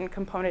important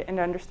component in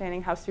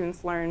understanding how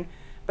students learn,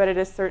 but it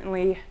is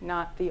certainly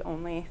not the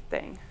only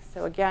thing.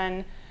 So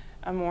again,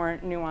 a more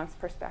nuanced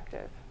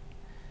perspective.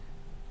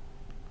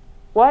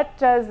 What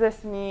does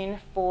this mean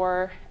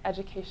for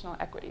educational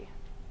equity?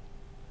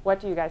 What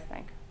do you guys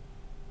think?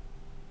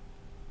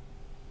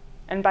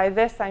 And by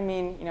this, I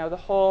mean, the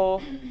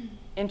whole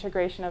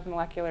integration of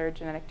molecular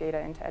genetic data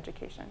into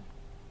education.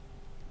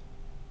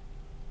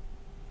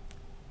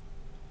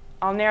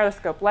 I'll narrow the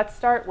scope. Let's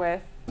start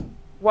with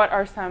what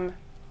are some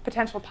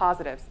potential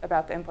positives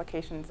about the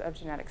implications of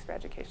genetics for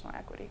educational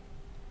equity.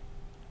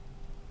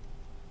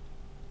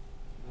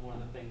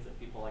 One of the things that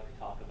people like to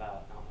talk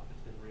about, I don't know if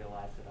it's been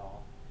realized at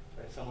all,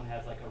 but if someone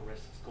has like a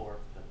risk score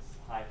that's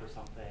high for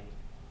something,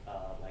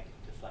 like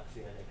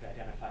dyslexia, they could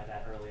identify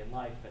that early in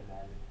life and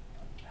then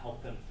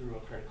help them through a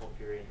critical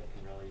period that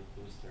can really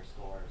boost their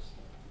scores.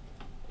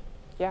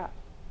 Yeah.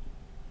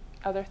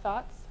 Other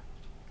thoughts?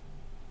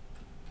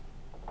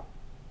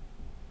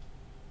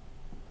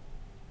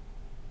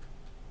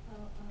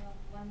 Well,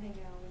 one thing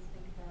I always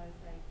think about is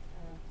like,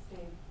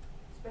 say,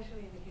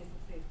 especially in the case of,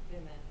 say,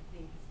 women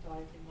being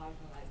historically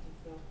marginalized, and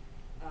so,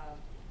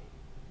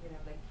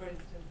 like for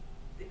instance,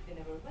 if they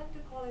never went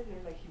to college, or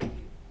like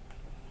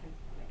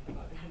like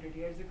about 100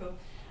 years ago,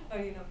 or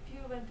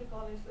few went to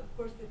college, of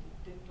course they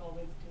didn't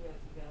always do as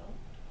well,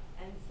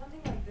 and something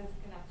like this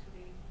can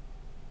actually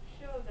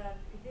show that,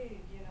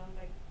 hey,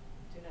 like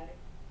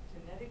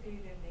genetically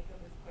their makeup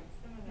is quite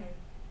similar.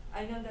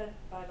 I know that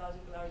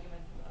biological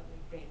arguments about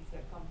like brain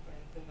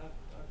circumference and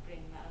or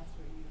brain mass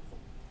were used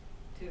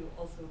to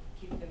also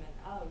keep women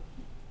out,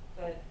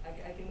 but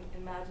I can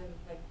imagine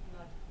like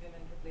not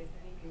women replace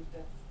any group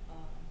that's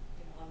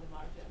on the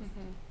margins,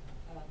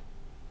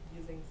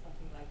 using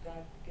something like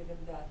that, given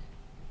that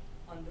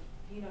on the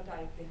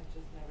phenotype they have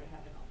just never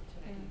had an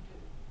opportunity to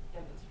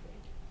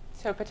demonstrate.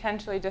 So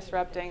potentially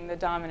disrupting the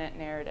dominant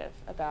narrative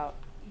about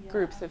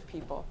groups of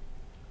people.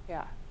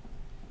 Yeah.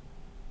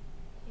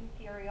 In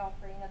theory,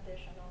 offering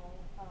additional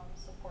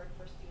support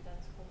for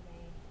students who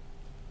may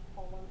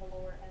fall on the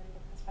lower end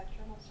of the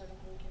spectrum of certain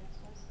gene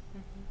schools.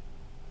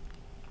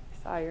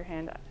 I saw your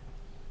hand up.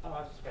 Oh,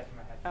 I was just scratching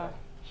my head.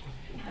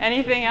 Oh.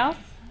 Anything else?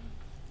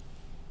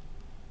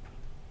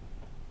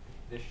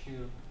 The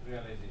sheer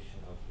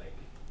realization of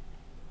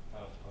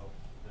of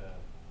the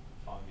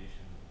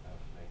foundation of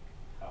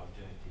how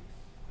genetics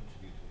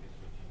contribute to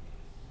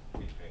heterogeneous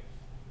effects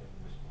in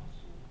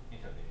response to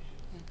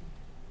interventions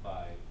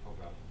by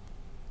program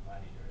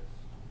managers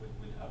will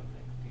help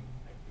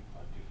people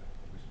are different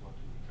and respond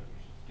to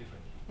interventions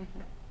differently.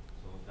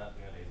 So that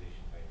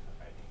realization by itself,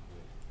 I think,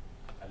 would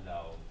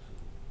allow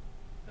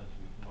them to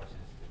be more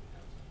sensitive in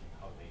terms of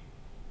how they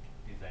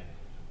design and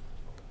implement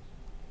programs.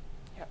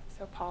 Yep,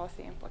 so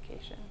policy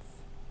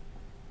implications.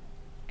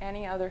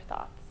 Any other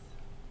thoughts?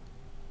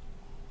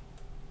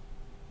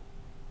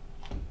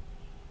 I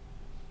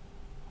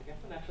guess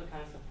I'm actually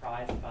kind of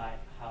surprised by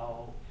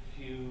how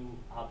few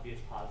obvious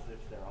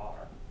positives there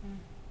are.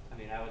 I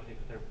mean, I would think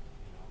that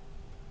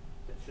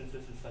that since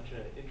this is such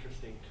an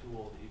interesting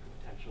tool that you could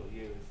potentially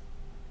use,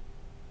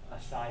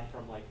 aside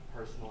from like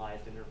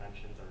personalized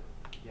interventions,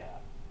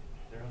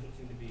 there doesn't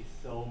seem to be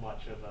so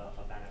much of a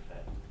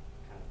benefit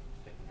kind of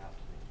sticking out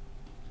to me.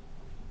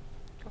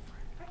 Go for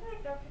it. I feel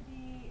like there could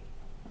be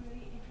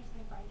really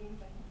interesting findings,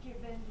 like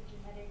given the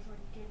genetics or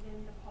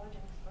given the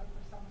polygenic score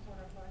for some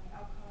sort of learning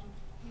outcome,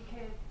 we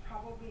could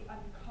probably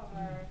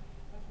uncover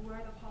like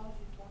where the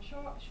policies fall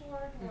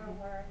short, or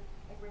where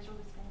like racial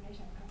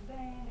discrimination comes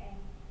in, and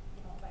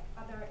like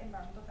other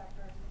environmental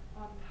factors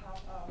on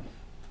top of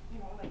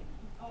like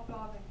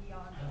above and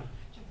beyond the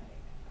genetic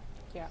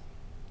factors. Yeah.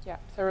 Yeah,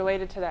 so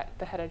related to that,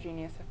 the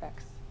heterogeneous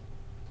effects.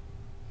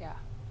 Yeah.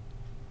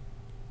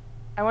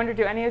 I wonder,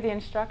 do any of the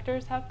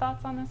instructors have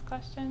thoughts on this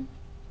question?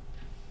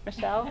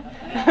 Michelle? Thank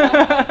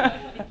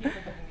you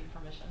for giving me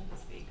permission to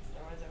speak, because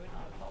otherwise I would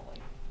not have felt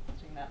like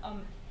doing that.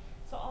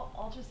 So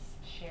I'll just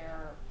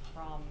share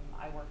from,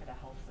 I work at a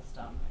health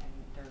system, and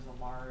there's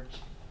a large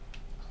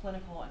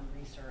clinical and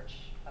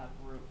research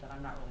group that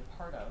I'm not really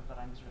part of, but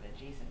I'm sort of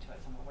adjacent to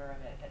it, so I'm aware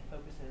of it, that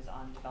focuses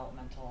on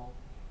developmental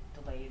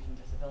delays and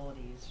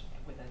disabilities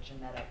with a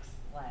genetics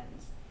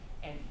lens.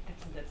 And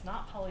it's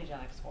not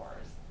polygenic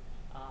scores.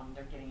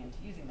 They're getting into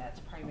using that.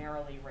 It's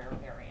primarily rare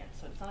variants,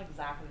 so it's not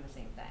exactly the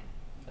same thing.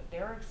 But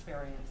their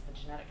experience, the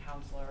genetic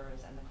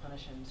counselors and the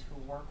clinicians who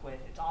work with,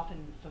 it's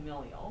often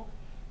familial,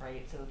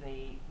 right? So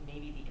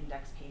maybe the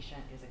index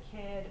patient is a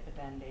kid, but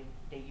then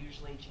they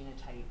usually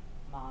genotype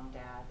mom,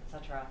 dad,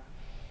 etc.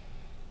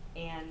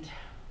 And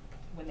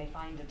when they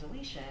find a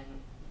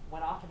deletion,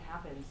 what often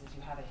happens is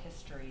you have a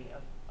history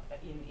of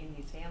in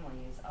these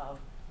families of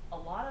a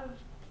lot of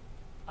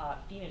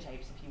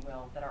phenotypes, if you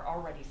will, that are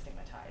already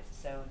stigmatized.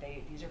 So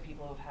these are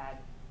people who've had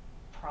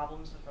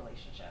problems with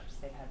relationships,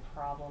 they've had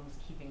problems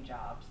keeping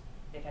jobs,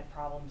 they've had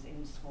problems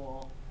in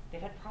school,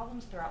 they've had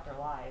problems throughout their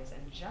lives,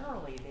 and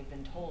generally they've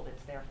been told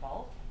it's their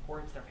fault or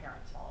it's their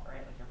parents' fault,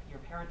 right? Like your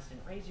parents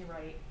didn't raise you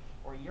right,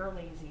 or you're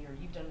lazy, or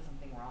you've done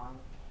something wrong.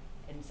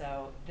 And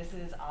so this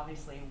is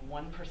obviously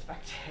one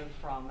perspective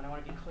from, and I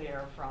want to be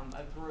clear, from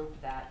a group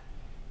that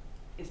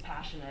is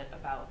passionate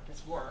about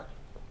this work,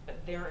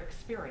 but their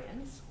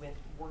experience with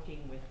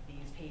working with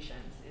these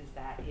patients is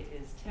that it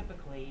is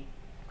typically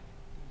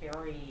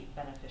very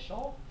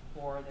beneficial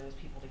for those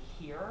people to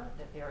hear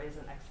that there is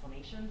an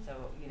explanation. So,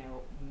 you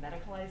know,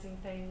 medicalizing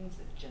things,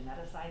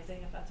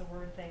 geneticizing, if that's a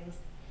word, things,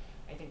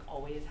 I think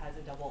always has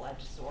a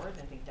double-edged sword.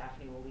 I think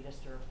Daphne will lead us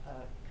through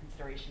a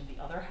consideration of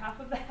the other half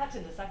of that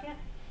in a second.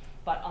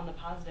 But on the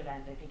positive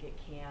end, I think it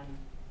can,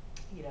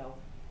 you know,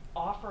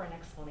 offer an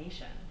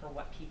explanation for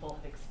what people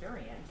have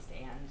experienced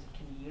and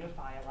can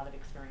unify a lot of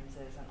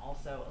experiences and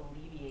also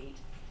alleviate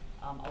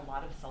a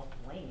lot of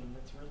self-blame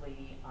that's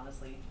really,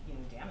 honestly, you know,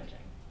 damaging.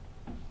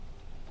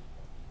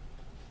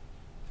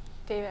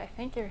 David, I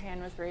think your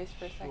hand was raised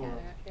for a second.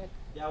 Sure.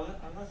 Yeah, I was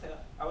gonna say,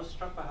 I was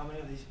struck by how many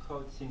of these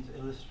quotes seem to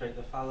illustrate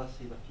the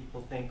fallacy that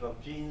people think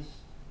of genes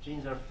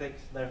are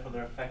fixed, therefore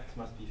their effects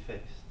must be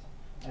fixed.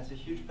 And it's a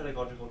huge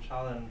pedagogical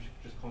challenge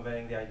just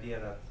conveying the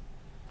idea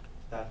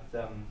that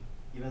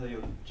even though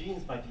your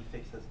genes might be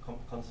fixed as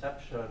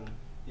conception,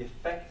 the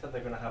effects that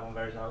they're going to have on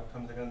various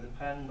outcomes are going to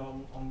depend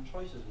on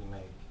choices we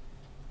make,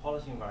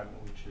 policy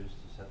environment we choose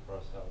to set for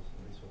ourselves,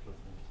 and these sorts of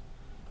things.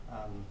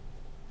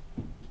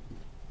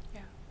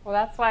 Yeah. Well,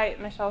 that's why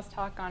Michelle's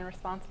talk on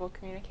responsible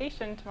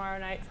communication tomorrow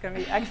night is going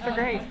to be extra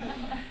great. I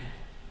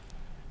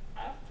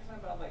have a question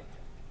about like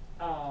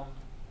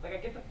I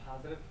get the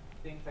positive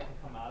things that can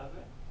come out of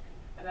it,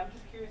 and I'm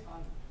just curious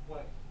on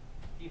what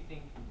do you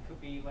think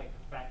could be like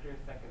factors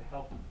that could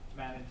help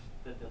manage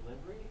the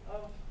delivery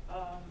of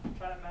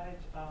trying to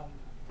manage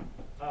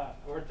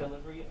or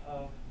delivery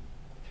of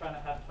trying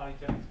to have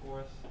polygenic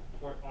scores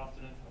for all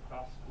students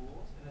across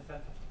schools, in the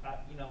sense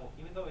that you know,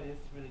 even though it is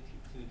really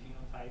to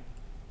genotype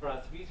for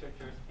us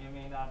researchers, it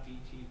may not be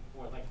cheap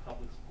for like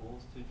public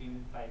schools to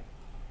genotype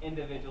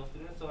individual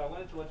students. So I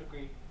wonder to what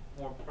degree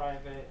more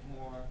private,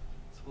 more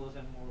schools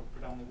in more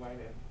predominantly white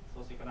and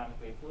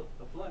socioeconomically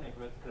affluent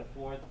neighborhoods could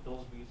afford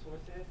those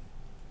resources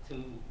to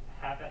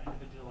have that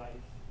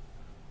individualized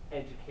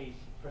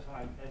education,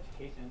 personalized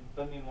education,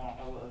 but meanwhile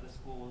all of the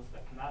schools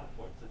that cannot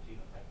afford such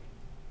genotyping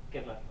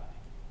get left behind.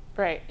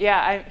 Right.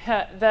 Yeah.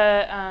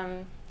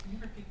 Can you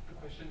repeat the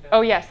question?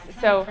 Oh yes.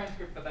 So.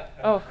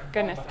 Oh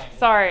goodness.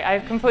 Sorry,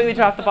 I've completely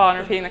dropped the ball on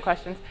repeating the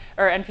questions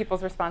and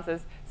people's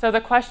responses. So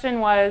the question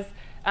was,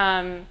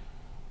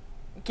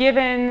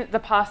 given the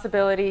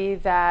possibility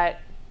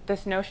that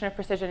this notion of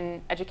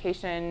precision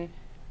education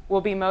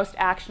will be most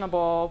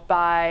actionable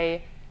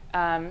by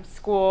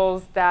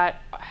schools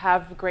that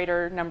have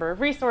greater number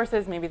of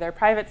resources, maybe they're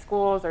private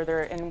schools or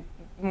they're in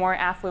more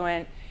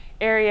affluent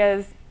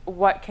areas,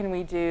 what can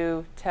we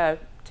do to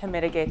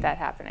mitigate that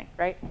happening,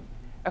 right?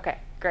 Okay,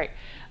 great.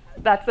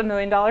 That's $1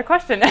 million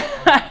question.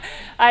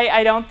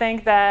 I don't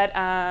think that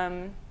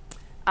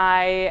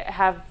I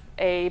have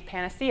a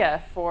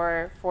panacea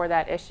for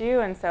that issue,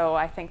 and so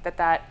I think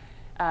that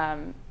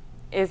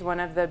is one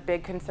of the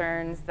big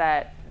concerns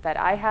that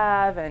I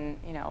have, and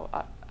you know,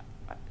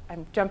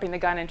 I'm jumping the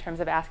gun in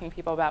terms of asking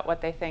people about what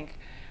they think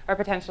are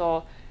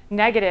potential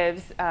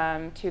negatives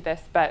to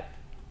this, but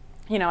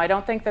you know, I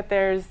don't think that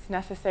there's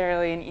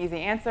necessarily an easy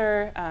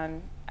answer.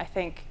 I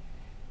think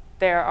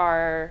there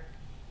are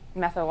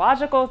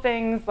methodological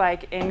things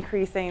like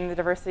increasing the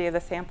diversity of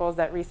the samples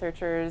that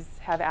researchers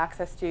have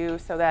access to,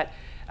 so that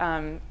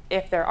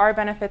if there are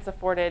benefits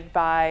afforded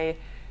by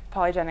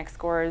polygenic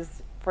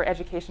scores for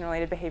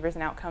education-related behaviors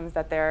and outcomes,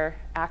 that they're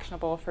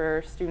actionable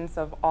for students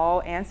of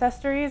all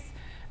ancestries.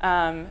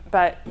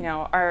 But you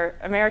know,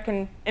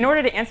 in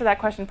order to answer that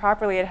question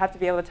properly, I'd have to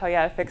be able to tell you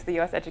how to fix the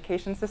US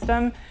education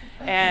system.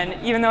 And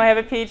even though I have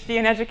a PhD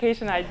in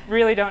education, I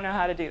really don't know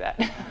how to do that.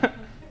 Can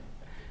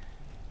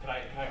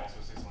I also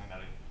say something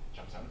that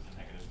jumps out as a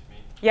negative to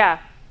me? Yeah.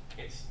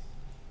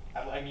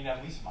 I mean,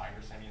 at least my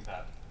understanding is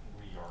that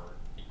we are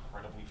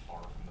incredibly far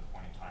from the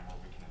point in time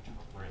where we can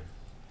interpret.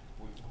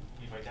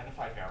 We've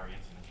identified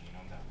variants in the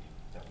genome that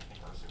we think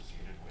are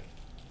associated with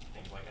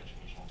things like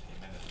educational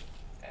attainment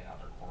and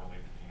other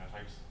correlated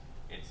phenotypes.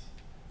 It's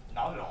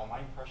not at all my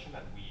impression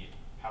that we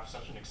have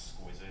such an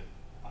exquisite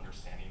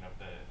understanding of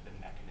the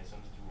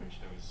mechanisms through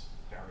which those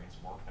variants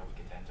work that we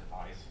could then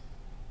devise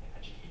an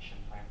education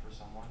plan for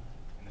someone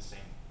in the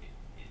same,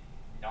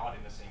 not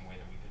in the same way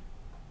that we could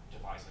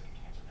devise like a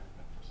cancer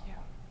treatment for someone.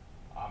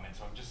 Yeah. And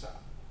so I'm just,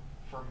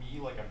 for me,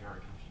 like I'm very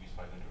confused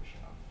by the notion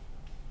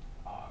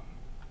of,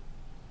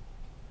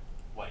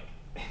 like,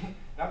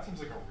 now it seems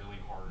like a really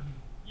hard,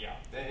 yeah,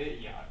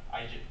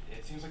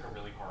 it seems like a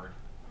really hard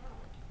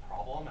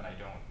problem, and I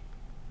don't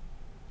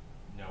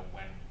know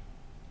when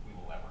we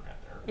will ever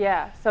get there.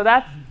 Yeah, so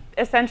that's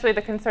essentially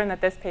the concern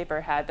that this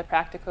paper had, the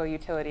practical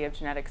utility of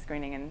genetic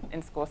screening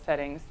in school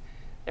settings.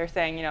 They're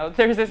saying, you know,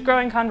 there's this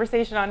growing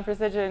conversation on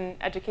precision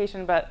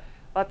education, but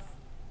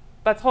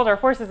let's hold our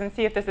horses and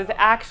see if this is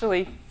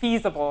actually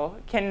feasible.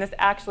 Can this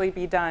actually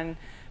be done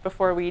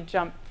before we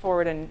jump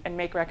forward and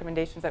make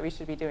recommendations that we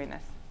should be doing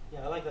this?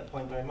 Yeah, I like that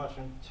point very much.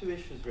 And two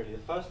issues really. The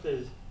first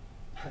is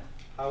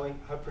how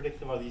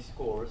predictive are these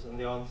scores, and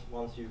the answer,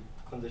 once you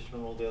condition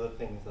on all the other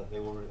things that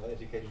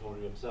educators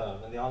already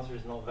observe, and the answer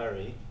is not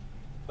very.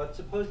 But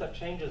suppose that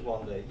changes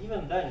one day.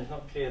 Even then, it's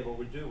not clear what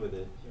we do with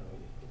it. You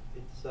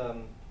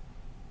know,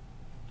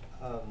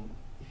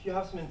 if you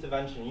have some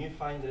intervention, you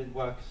find that it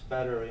works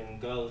better in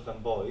girls than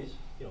boys.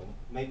 You know,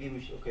 maybe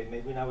we should. Okay,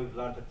 maybe now we've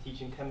learned that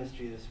teaching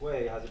chemistry this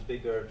way has a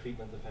bigger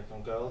treatment effect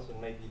on girls,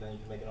 and maybe then you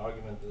can make an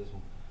argument that there's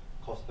some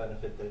cost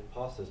benefit that it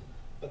passes.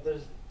 But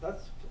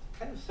that's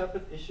kind of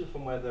separate issue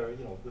from whether,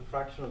 you know, the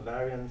fraction of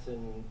variance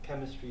in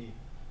chemistry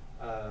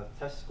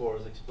test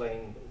scores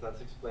explained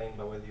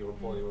by whether you're a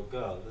boy or a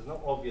girl. There's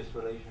no obvious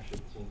relationship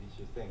between these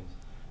two things.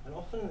 And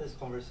often in this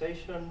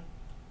conversation,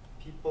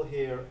 people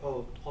hear,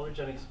 oh,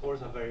 polygenic scores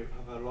have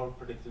a lot of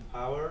predictive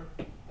power,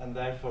 and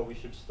therefore we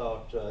should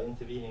start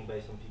intervening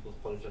based on people's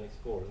polygenic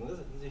scores. And there's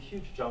a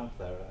huge jump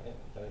there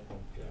that I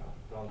think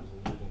Grant was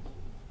alluding to.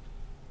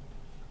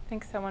 I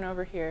think someone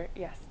over here,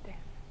 yes, Dan.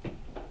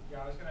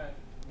 Yeah, I was going to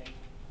make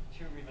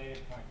two related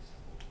points.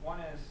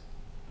 One is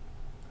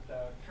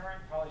the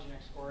current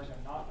polygenic scores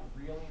are not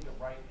really the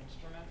right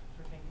instrument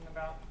for thinking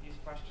about these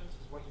questions,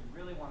 because what you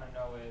really want to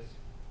know is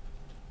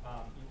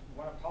you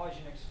want a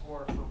polygenic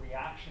score for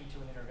reaction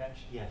to an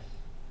intervention. Yes.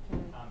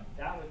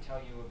 That would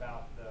tell you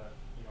about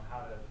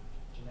how to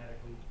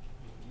genetically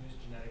use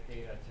genetic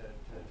data to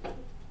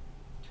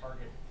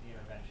target the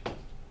interventions.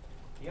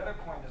 The other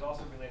point is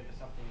also related to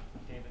something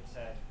David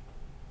said,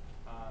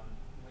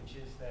 which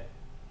is that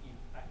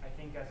I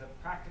think as a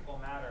practical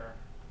matter,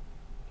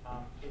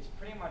 it's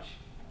pretty much,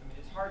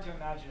 it's hard to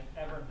imagine it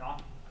ever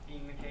not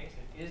being the case.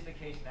 It is the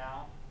case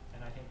now,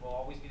 and I think will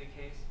always be the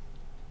case,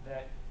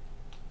 that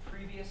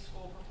previous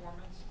school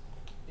performance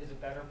is a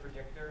better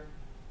predictor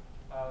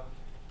of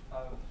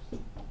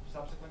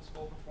subsequent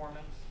school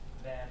performance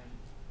than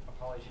a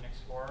polygenic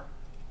score.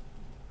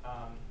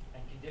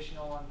 And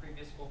conditional on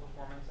previous school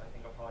performance, I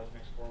think a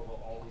polygenic score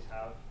will always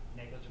have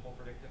negligible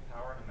predictive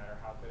power no matter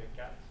how good it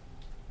gets.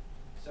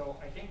 So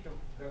I think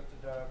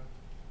the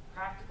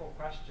practical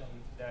question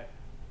that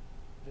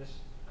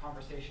this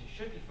conversation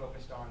should be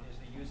focused on is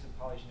the use of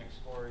polygenic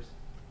scores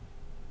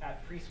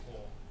at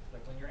preschool,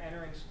 like when you're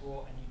entering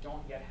school and you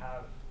don't yet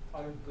have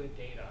other good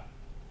data.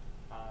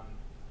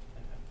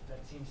 And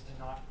that seems to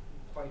not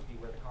quite be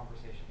where the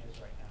conversation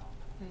is right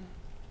now.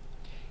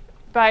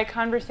 By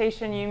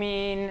conversation, you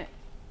mean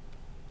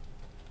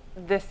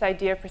this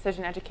idea of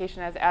precision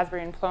education as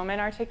Asbury and Plomin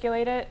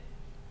articulate it?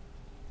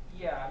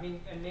 Yeah, I mean,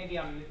 and maybe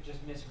I'm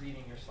just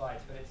misreading your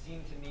slides, but it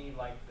seemed to me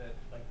like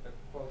the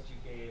quotes you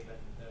gave and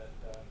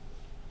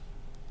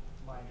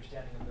my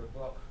understanding of their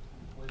book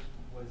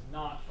was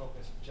not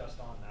focused just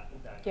on that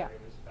yeah. area.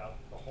 It was about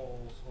the whole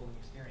schooling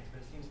experience.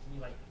 But it seems to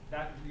me like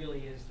that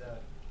really is the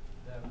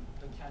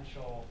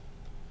potential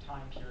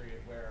time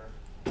period where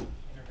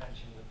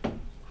intervention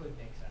could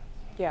make sense.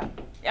 Yeah,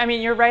 I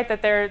mean, you're right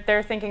that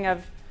they're thinking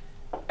of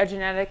a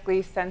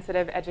genetically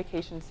sensitive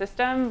education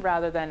system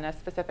rather than a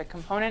specific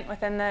component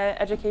within the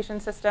education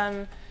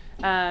system.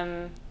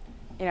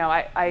 You know,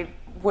 I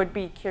would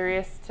be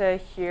curious to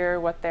hear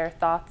what their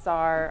thoughts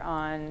are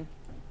on,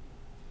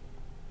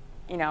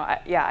 you know,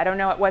 I don't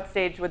know at what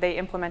stage would they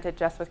implement it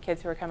just with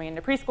kids who are coming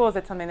into preschool. Is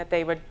it something that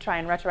they would try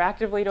and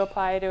retroactively to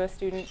apply to a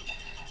student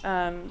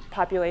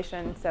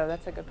population? So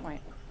that's a good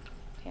point.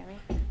 Tammy?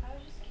 I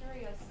was just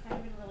curious,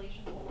 kind of in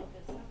relation to all of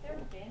this, have there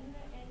been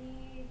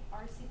any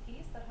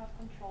RCTs that have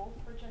controlled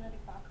for genetic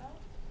background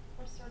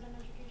for certain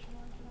educational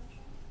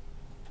interventions?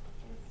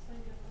 It's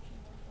maybe a question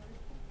more for you.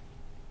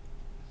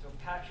 So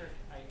Patrick,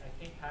 I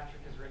think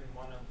Patrick has written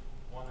one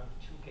of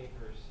two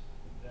papers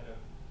that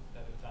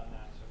have done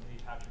that. So maybe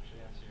Patrick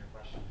should answer your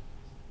question.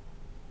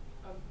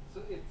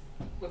 So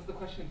what's the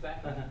question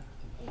exactly?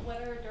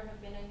 Whether there have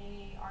been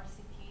any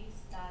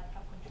RCTs that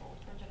have controlled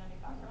for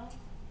genetic background?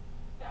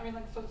 Yeah, I mean,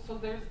 like, so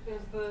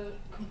there's the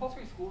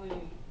compulsory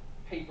schooling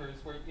papers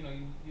where, you know,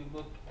 you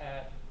look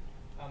at,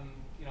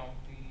 you know,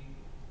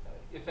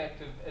 the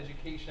effect of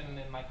education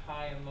in like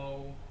high and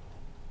low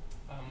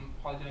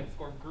polygenic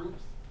score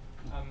groups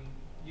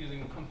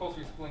using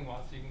compulsory schooling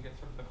laws, so you can get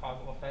sort of the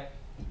causal effect.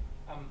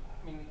 I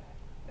mean,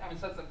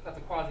 so that's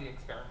a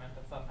quasi-experiment.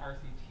 That's not an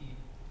RCT,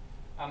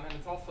 and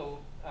it's also.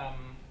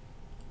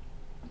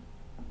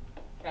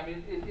 I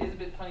mean, it is a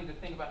bit funny to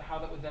think about how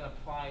that would then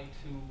apply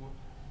to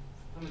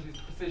some of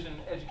these precision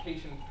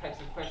education types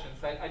of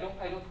questions. I don't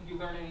think you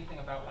learn anything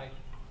about, like,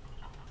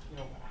 you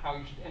know, how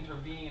you should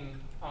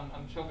intervene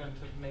on children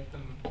to make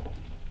them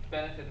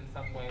benefit in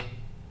some way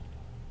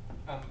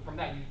from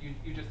that.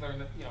 You just learn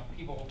that, you know,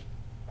 people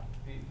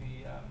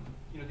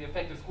the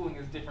effect of schooling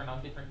is different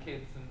on different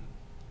kids, and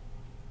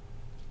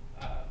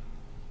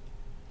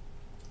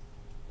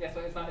yeah, so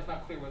it's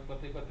not clear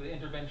what the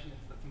intervention is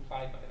that's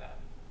implied by that.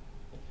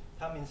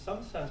 Tam, in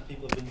some sense,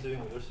 people have been doing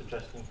what you're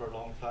suggesting for a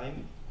long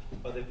time,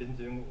 but they've been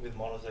doing it with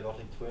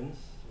monozygotic twins,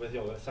 with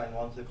assign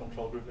one to the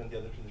control group and the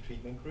other to the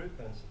treatment group,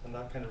 and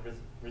that kind of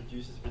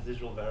reduces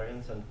residual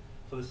variance, and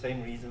for the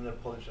same reason, their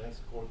polygenic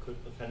score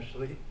could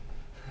potentially.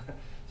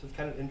 So it's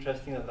kind of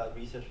interesting that that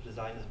research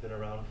design has been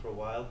around for a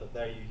while, but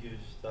there you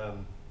used,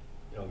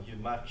 you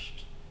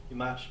matched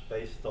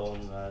based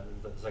on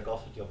the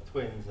zygosity of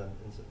twins and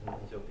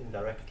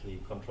indirectly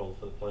controlled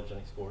for the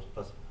polygenic scores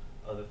plus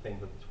other things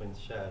that the twins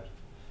shared.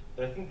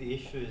 But I think the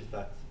issue is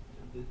that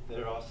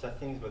there are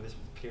settings where this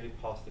would clearly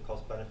pass the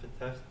cost-benefit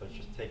test, but it's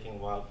just taking a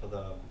while for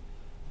the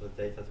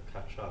data to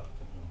catch up.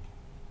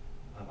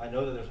 I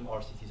know that there's some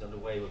RCTs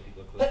underway where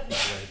people are collecting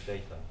genetic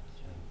data.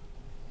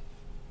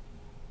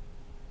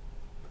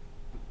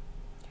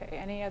 Okay,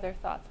 any other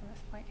thoughts on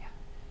this point? Yeah.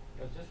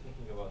 I was just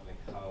thinking about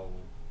how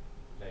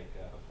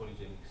a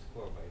polygenic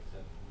score by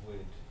itself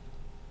would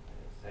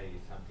say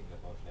something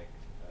about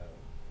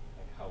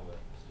how a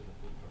student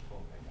will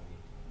perform.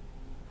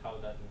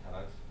 How that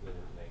interacts with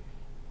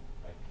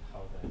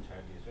how the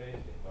child is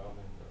raised, the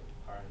environment, or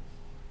parents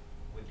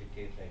would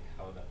dictate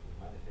how that will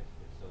manifest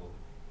it. So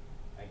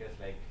I guess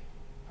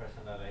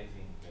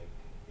personalizing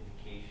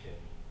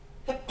education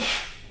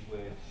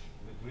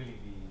would really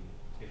be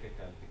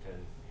difficult,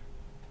 because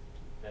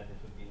then it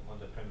would be on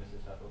the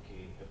premises that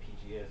okay, the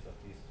PGS of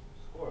this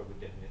score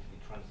would definitely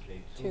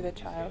translate to the this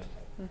child,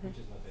 phenotype, which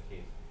is not the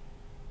case.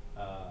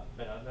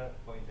 But another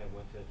point I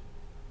wanted,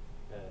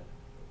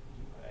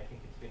 I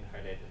think it's been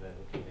highlighted that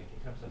okay, in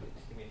terms of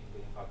estimating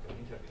the impact of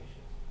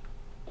interventions.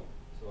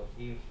 So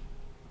if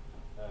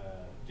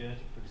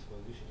genetic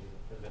predisposition is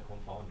as a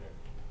confounder,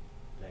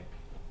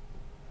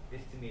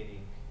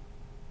 estimating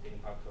the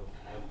impact of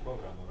a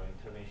program or an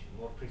intervention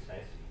more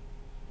precisely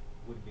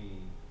would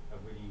be a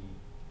really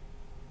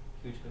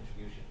huge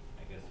contribution,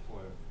 I guess,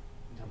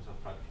 in terms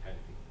of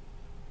practicality.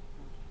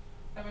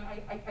 I mean,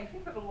 I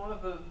think that a lot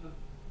of the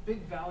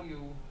big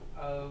value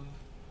of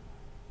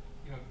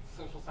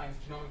social science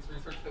genomics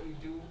research that we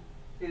do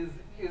is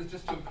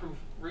just to improve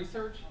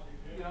research,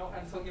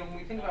 and so when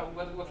we think about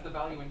what's the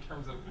value in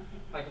terms of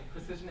a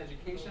precision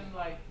education,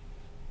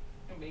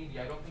 maybe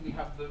I don't think we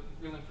have the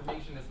real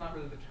information. It's not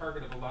really the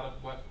target of a lot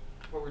of what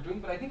we're doing,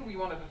 but I think we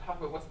wanted to talk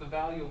about what's the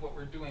value of what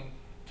we're doing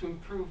to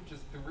improve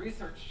just the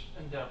research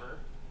endeavor.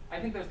 I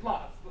think there's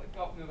lots,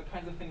 the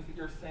kinds of things that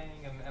you're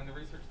saying and the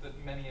research that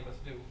many of us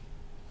do.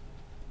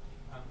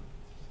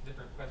 It's just a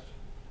different question.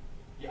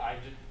 Yeah, I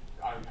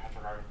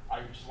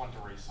just wanted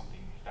to raise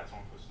something that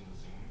someone posted in the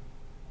Zoom.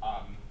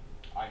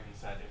 Ivan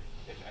said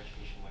if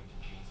education linked to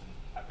genes and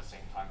at the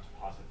same time to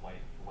positive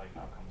life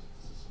outcomes,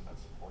 it's a system that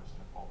supports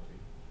inequality.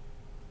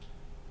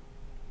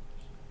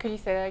 Could you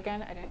say that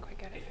again? I didn't quite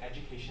get it. If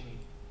education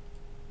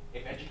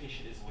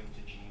is linked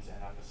to genes and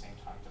at the same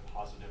time to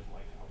positive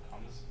life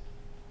outcomes,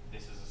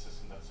 this is a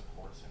system that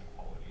supports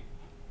inequality.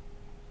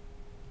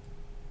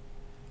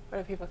 What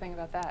do people think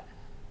about that?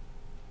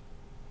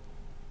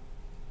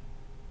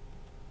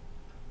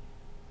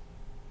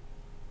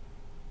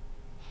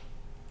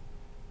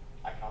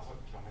 I can also,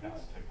 do you want me to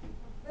ask too,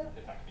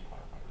 if that can be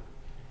clarified?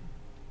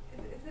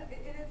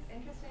 It is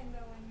interesting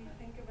though when we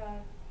think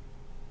about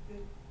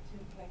the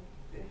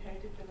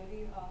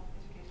heritability of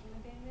educational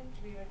attainment,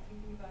 we are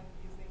thinking about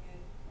using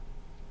it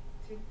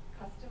to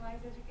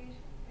customize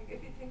education. If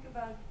you think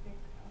about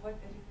what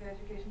the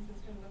education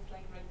system looks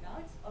like right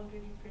now, it's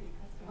already pretty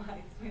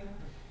customized.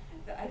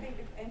 So I think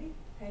if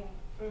anything,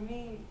 for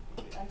me,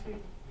 actually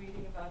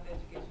reading about the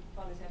education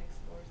polygenic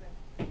scores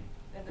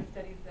and the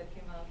studies that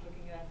came out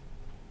looking at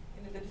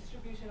the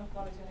distribution of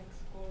polygenic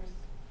scores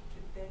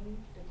within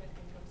different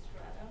income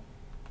strata,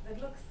 that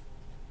looks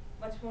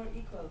much more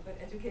equal, but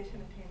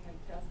education attainment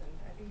doesn't.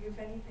 I think if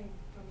anything,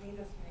 for me,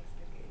 this makes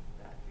the case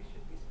that we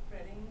should be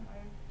spreading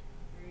our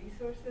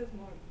resources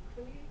more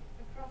equally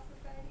across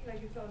society.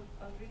 It's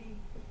already,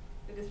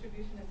 the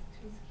distribution is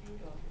too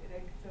skewed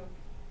already. So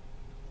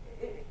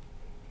it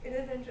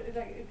is interesting.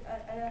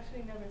 I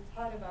actually never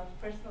thought about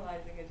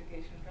personalizing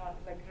education,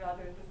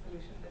 rather the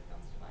solution that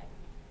comes to mind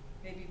is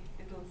maybe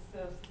it'll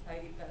serve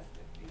society best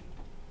if we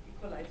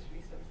equalize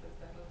resources.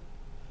 That'll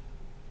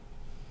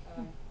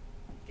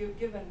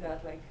given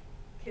that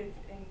kids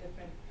in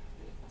different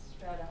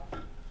strata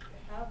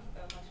have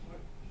a much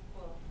more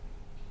equal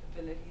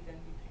ability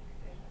than we think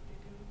they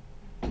do.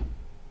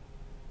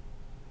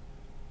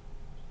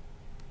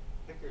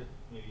 I think there's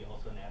maybe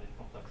also an added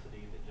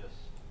complexity that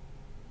just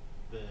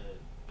the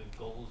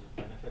goals or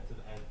benefits of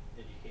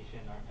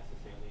education aren't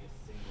necessarily a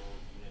single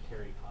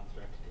unitary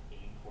construct to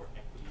aim for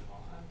equity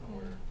on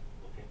or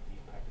look at the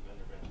impact of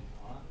interventions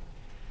on.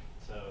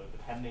 So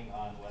depending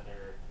on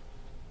whether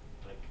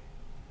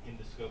in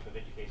the scope of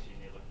education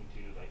you're looking to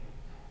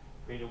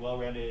create a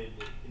well-rounded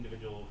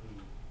individual who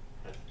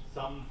has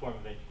some form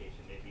of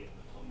education, maybe in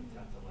the full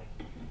sense of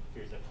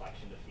here's a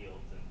collection of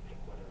fields and pick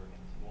whatever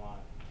names you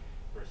want,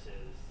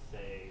 versus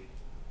say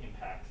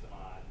impacts on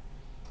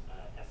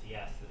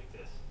SES that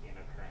exists in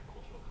a current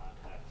cultural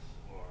context,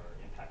 or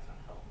impacts on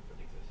health that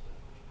exist in a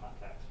cultural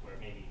context, where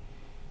maybe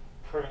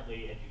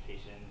currently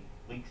education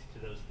links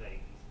to those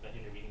things, but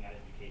intervening on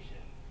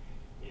education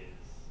is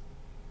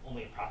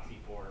only a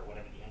proxy for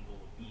whatever the end goal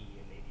would be,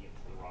 and maybe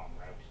it's the wrong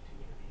route to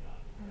intervene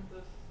on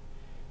this.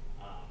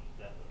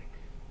 That, like,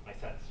 my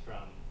sense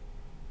from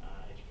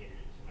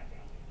educators in my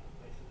family and other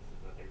places is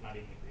that there's not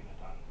even agreement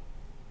on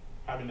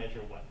how to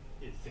measure what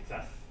is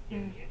success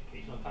in the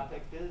educational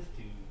context is,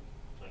 to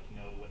like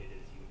know what it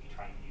is you would be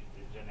trying to use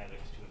the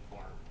genetics to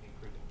inform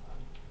improving on.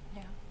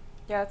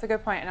 Yeah, that's a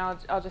good point. And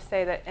I'll just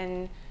say that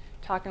in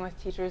talking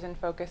with teachers in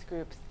focus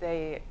groups,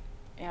 they,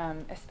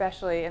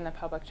 especially in the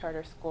public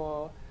charter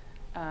school,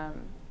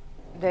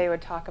 they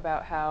would talk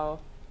about how,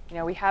 you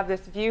know, we have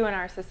this view in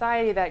our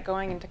society that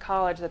going into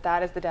college,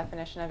 that is the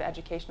definition of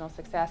educational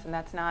success, and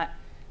that's not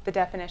the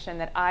definition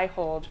that I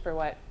hold for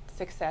what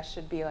success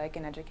should be like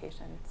in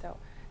education. So,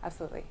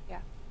 absolutely,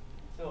 yeah.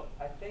 So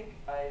I think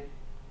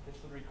this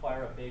would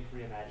require a big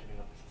reimagining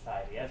of the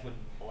society, as would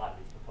a lot of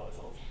these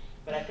proposals.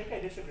 But I think I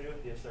disagree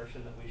with the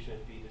assertion that we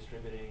should be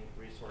distributing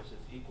resources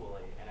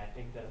equally, and I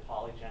think that a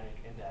polygenic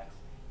index,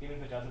 even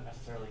if it doesn't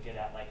necessarily get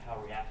at like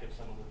how reactive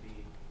someone would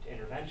be to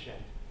intervention,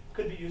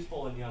 could be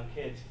useful in young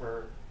kids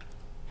for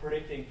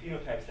predicting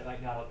phenotypes that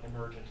might not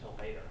emerge until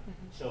later.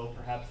 So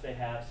perhaps they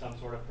have some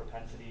sort of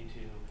propensity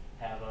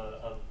to have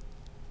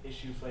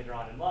issues later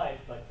on in life,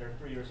 but they're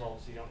 3 years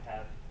old, so you don't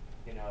have,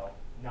 you know,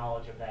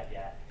 knowledge of that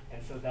yet.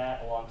 And so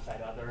that,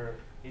 alongside other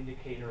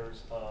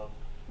indicators of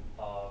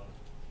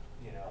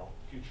you know,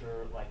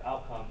 future like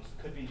outcomes,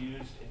 could be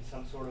used in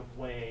some sort of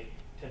way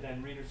to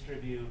then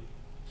redistribute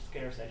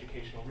scarce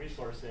educational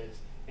resources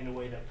in a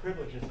way that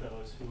privileges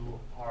those who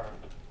are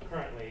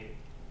currently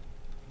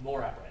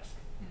more at risk.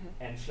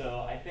 And so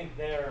I think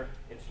there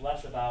it's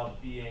less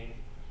about being,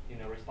 you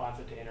know,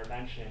 responsive to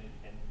intervention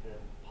and the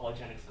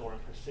polygenic score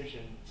and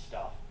precision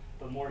stuff,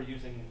 but more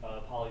using a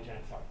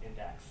polygenic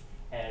index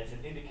as an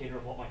indicator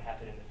of what might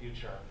happen in the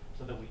future,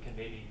 so that we can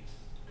maybe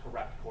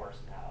correct course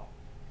now.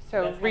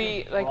 So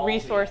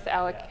resource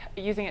yeah.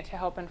 using it to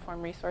help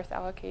inform resource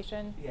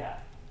allocation. Yeah.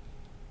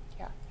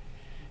 Yeah.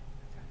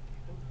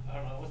 I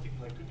don't know. I was thinking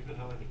like you could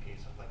have like a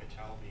case of like a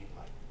child being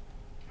like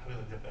having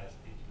like the best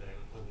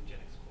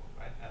polygenic score,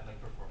 right, and like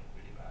performing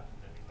really bad,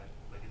 and then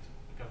like it's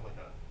kind of like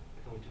a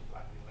way to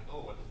flag, being like,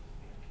 oh, what does this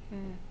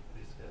mean?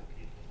 These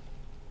key things.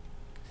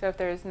 So if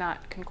there's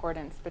not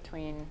concordance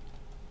between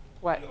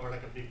what? Or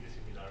like a big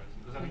dissimilarity,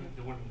 because I mean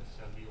there wouldn't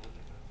necessarily be always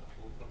like a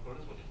full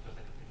concordance, but it's just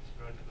like a big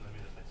dissimilarity, because I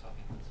mean there's like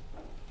something that's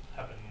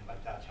happening in like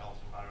that child's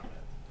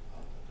environment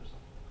or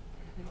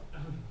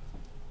something.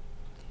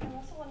 I'm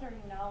also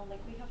wondering now,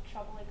 like we have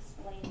trouble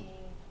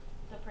explaining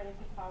the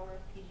predictive power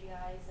of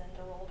PGIs and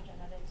the role of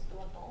genetics to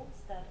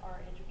adults that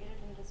are educated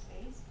in this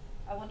space.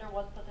 I wonder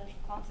what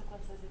potential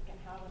consequences it can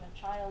have on a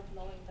child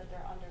knowing that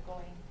they're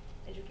undergoing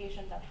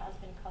education that has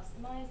been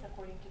customized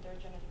according to their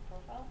genetic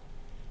profile.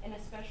 And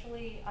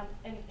especially,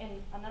 and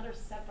another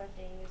separate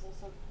thing is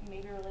also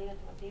maybe related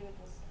to what David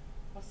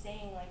was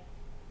saying, like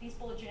these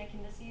polygenic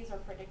indices are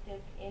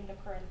predictive in the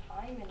current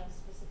time in a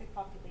specific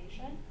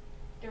population.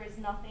 There is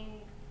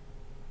nothing,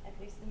 at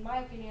least in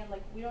my opinion,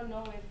 like we don't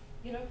know if,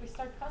 you know, if we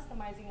start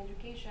customizing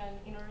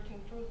education in order to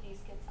improve these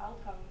kids'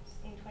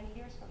 outcomes in 20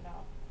 years from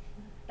now,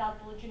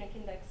 that polygenic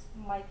index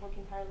might look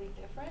entirely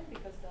different,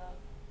 because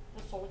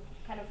the sort of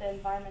kind of the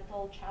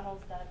environmental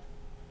channels that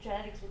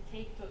genetics would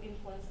take to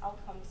influence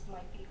outcomes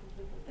might be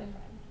completely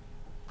different.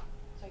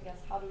 So I guess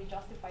how do we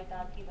justify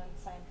that even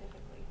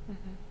scientifically?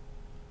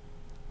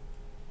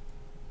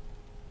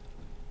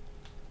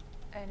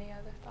 Any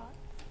other thoughts?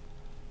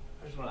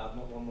 I just want to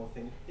add one more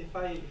thing. If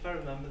I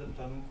remember the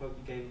Plummer quote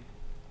you gave,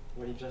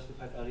 where he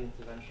justified early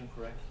intervention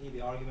correctly,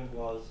 the argument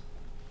was,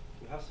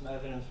 we have some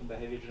evidence from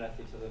behavior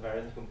genetics that the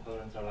variance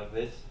components are like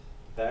this,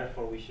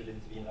 therefore we should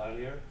intervene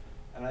earlier.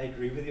 And I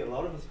agree with you. A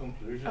lot of his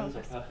conclusions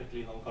are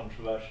perfectly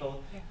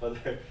non-controversial, but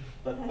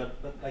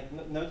like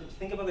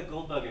think about the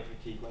Goldberger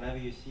critique. Whenever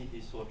you see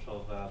these sorts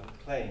of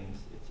claims,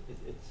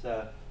 it's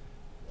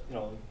you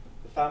know,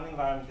 the family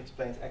environment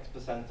explains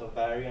X% of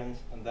variance,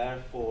 and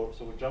therefore,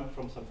 so we jump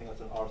from something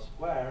that's an R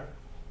square,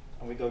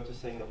 and we go to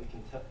saying that we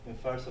can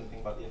infer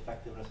something about the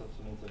effectiveness of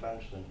some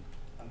intervention.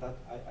 And that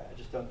I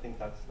just don't think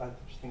that's. I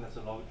just think that's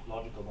a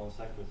logical non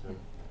sequitur.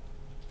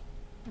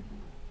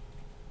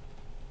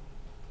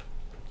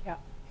 Yeah.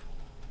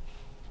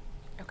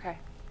 Okay.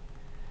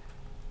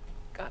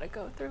 Gotta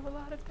go through a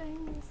lot of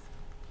things.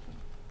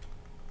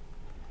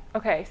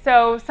 Okay,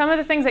 so some of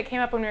the things that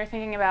came up when we were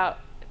thinking about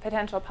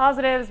potential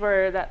positives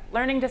were that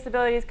learning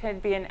disabilities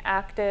could be an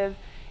active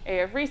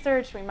area of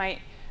research. We might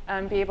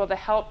be able to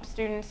help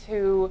students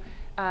who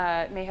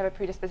may have a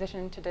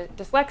predisposition to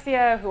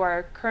dyslexia, who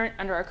are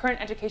under our current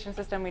education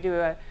system. We do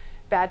a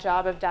bad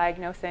job of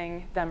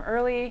diagnosing them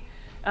early.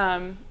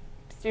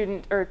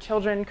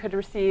 Children could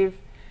receive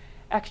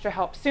extra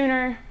help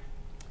sooner.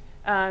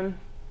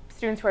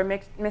 Students who are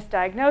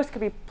misdiagnosed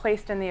could be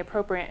placed in the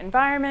appropriate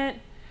environment.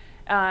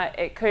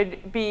 It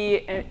could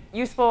be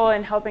useful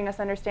in helping us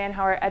understand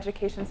how our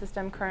education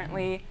system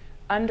currently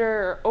under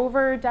or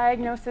over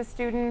diagnosis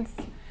students.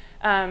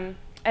 And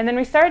then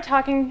we started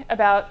talking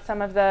about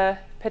some of the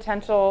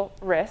potential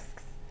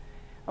risks.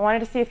 I wanted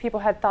to see if people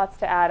had thoughts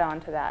to add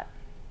on to that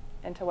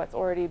and to what's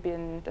already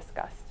been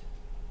discussed.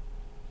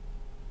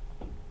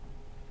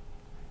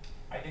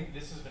 I think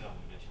this has been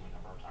alluded to a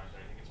number of times,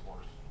 but I think it's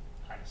worth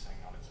kind of saying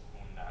on its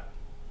own that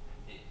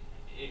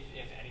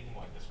if anything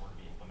like this were to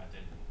be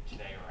implemented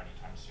today or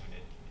anytime soon,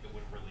 it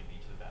would really be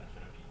to the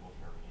benefit of people of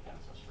European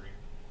ancestry.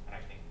 And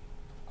I think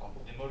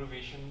the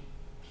motivation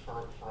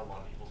for a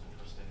lot of people's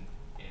interest in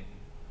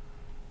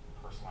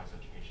personalized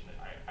education,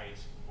 I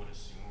would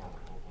assume or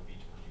would hope would be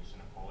to reduce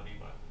inequality,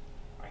 but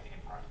I think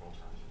in practical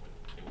terms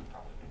it would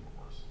probably make it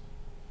worse.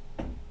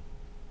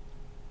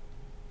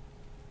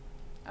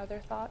 Other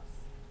thoughts?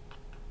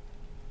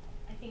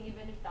 I think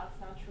even if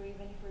that's not true,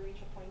 even if we reach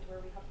a point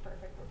where we have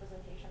perfect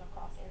representation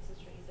across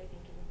ancestries, I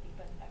think it would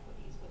deepen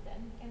equities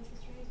within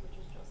ancestries, which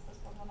is just as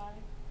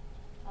problematic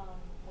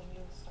when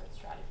you start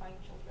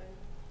stratifying children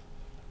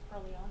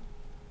early on.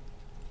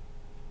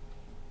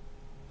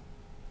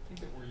 I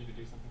think that were you to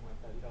do something like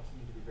that, you'd also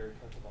need to be very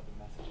careful about the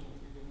messaging that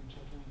you're giving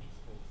children, just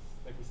because,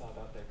 like we saw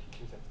about their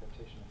teacher's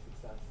expectation of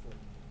success, and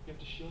you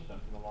have to shield them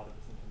from a lot of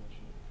this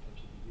information that could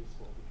potentially be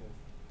useful, because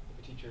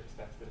if a teacher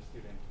expects that a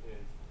student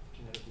is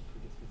genetically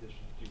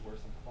predispositioned to do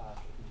worse in class,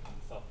 it can become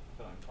a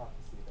self-fulfilling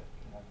prophecy that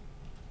can have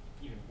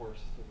even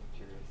worse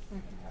deleterious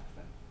impacts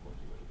than what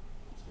you would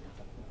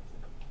experience otherwise.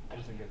 And I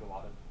just think there's a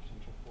lot of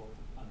potential for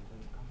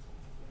unintended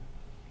consequences there.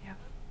 Yeah.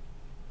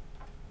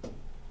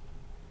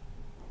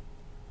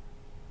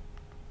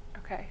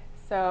 Okay,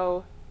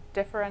 so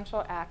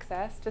differential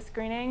access to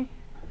screening,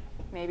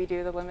 maybe due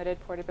to the limited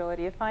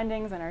portability of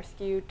findings and are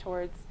skewed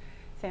towards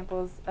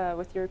samples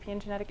with European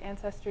genetic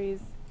ancestries.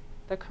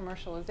 The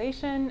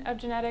commercialization of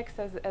genetics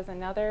as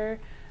another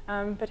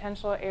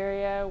potential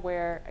area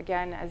where,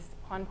 again, as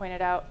Juan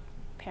pointed out,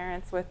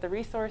 parents with the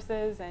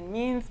resources and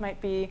means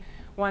might be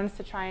ones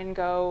to try and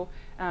go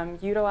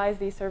utilize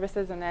these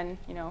services, and then,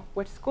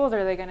 which schools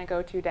are they going to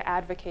go to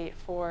advocate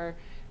for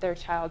their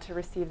child to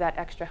receive that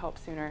extra help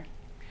sooner.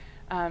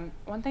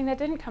 One thing that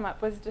didn't come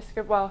up was,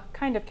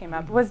 kind of came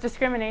up, was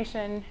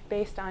discrimination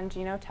based on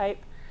genotype.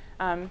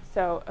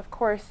 So, of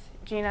course,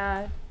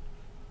 GINA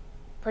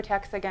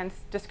protects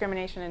against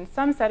discrimination in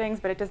some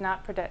settings, but it does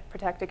not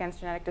protect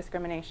against genetic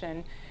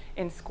discrimination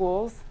in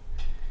schools.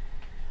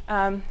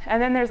 And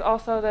then there's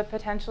also the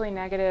potentially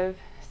negative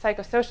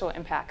psychosocial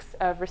impacts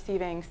of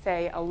receiving,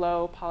 say, a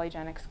low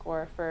polygenic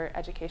score for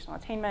educational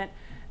attainment.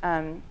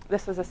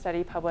 This was a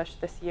study published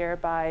this year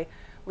by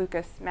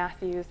Lucas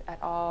Matthews et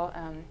al.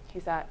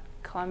 He's at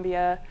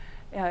Columbia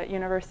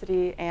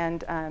University,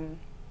 and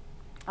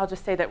I'll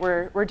just say that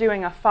we're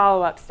doing a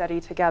follow-up study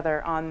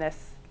together on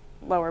this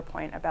lower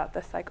point about the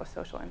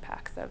psychosocial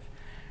impacts of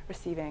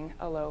receiving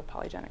a low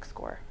polygenic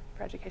score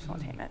for educational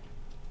attainment.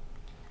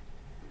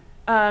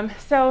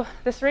 So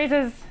this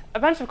raises a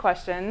bunch of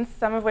questions,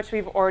 some of which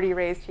we've already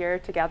raised here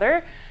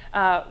together.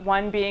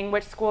 One being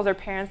which schools or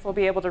parents will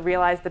be able to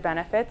realize the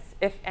benefits,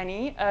 if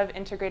any, of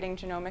integrating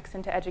genomics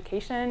into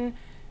education.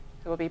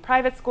 It will be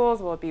private schools,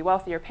 will it be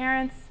wealthier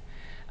parents?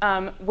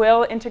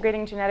 Will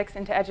integrating genetics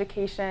into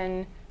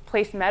education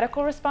place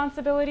medical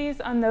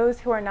responsibilities on those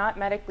who are not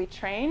medically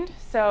trained?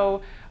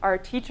 So are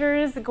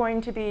teachers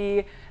going to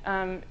be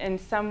in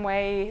some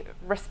way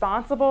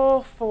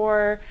responsible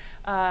for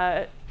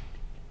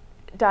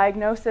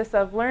diagnosis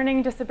of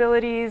learning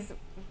disabilities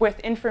with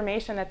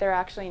information that they're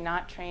actually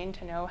not trained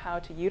to know how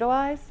to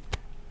utilize?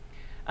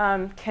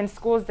 Can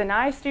schools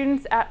deny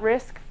students at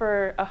risk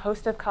for a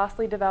host of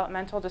costly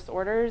developmental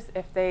disorders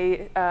if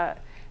they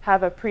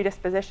have a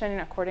predisposition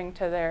according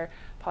to their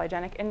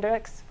polygenic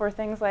index for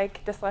things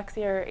like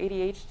dyslexia or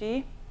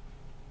ADHD?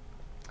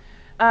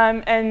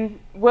 And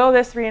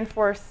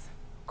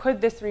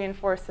could this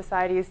reinforce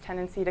society's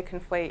tendency to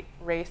conflate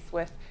race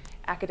with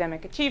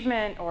academic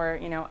achievement or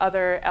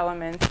other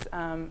elements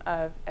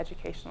of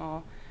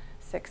educational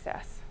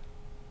success?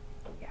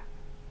 Yeah.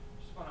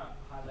 I just want to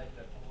highlight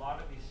that a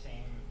lot of these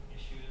same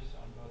issues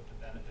on both the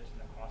benefits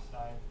and the cost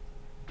side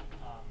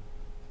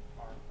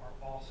are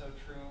also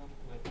true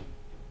with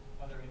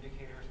other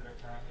indicators that are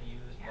currently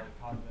used, like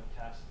cognitive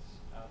tests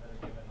that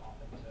are given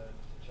often to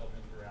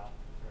children throughout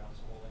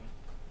schooling.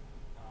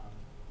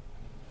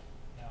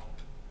 Now,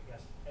 I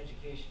guess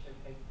education,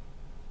 I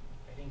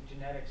think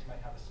genetics might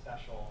have a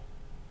special,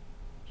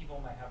 people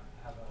might have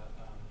a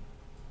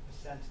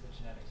sense that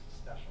genetics is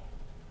special,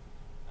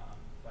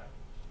 but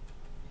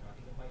I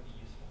think it might be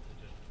useful to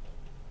just to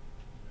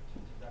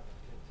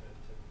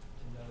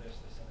notice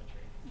the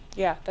symmetry.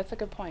 Yeah, that's a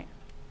good point.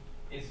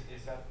 Is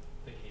that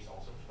the case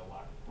also for the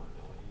lack of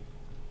portability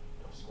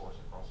of scores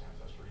across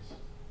ancestries?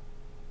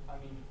 I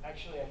mean,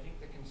 actually, I think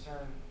the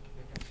concern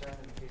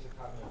in the case of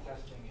cognitive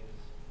testing is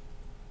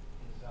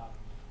more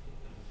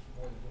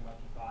that they might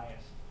be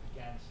biased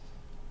against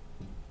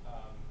the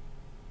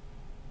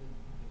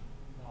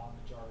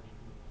non-majority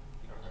group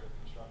because they're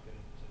constructed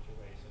in such a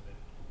way so that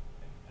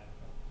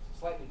it's a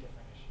slightly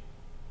different issue.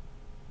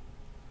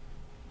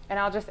 And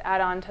I'll just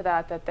add on to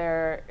that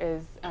there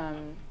is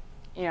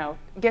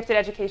gifted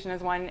education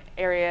is one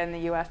area in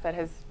the US that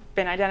has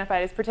been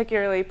identified as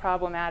particularly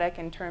problematic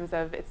in terms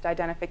of its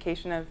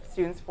identification of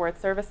students for its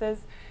services.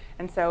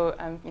 And so,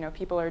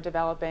 people are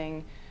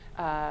developing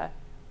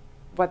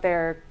what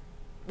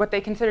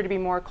they consider to be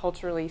more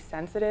culturally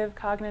sensitive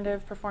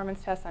cognitive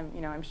performance tests.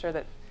 I'm sure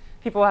that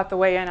people will have to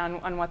weigh in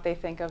on what they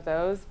think of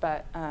those,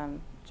 but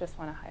just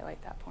want to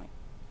highlight that point.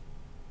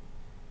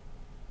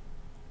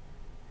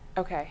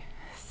 Okay,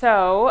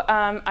 so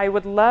I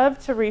would love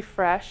to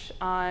refresh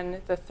on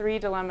the 3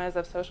 dilemmas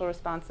of social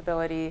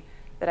responsibility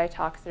that I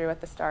talked through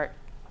at the start.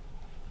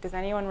 Does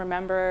anyone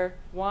remember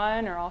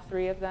one or all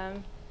 3 of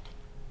them?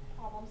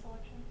 Problem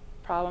selection.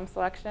 Problem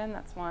selection,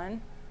 that's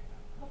 1.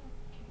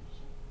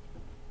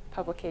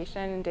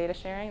 Publication and data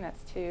sharing,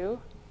 that's 2.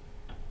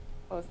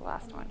 What was the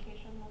last one?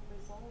 Communication of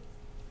results,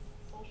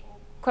 social.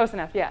 Close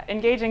enough, yeah.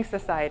 Engaging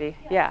society,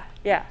 yeah.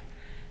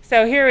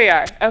 So here we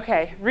are,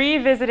 okay,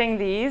 revisiting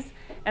these.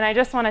 And I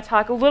just want to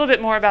talk a little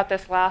bit more about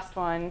this last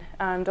one,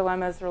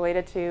 dilemmas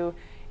related to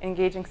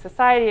engaging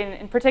society, and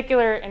in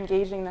particular,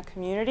 engaging the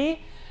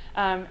community.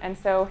 And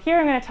so here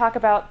I'm going to talk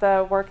about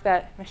the work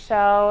that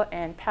Michelle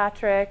and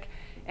Patrick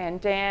and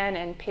Dan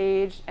and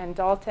Paige and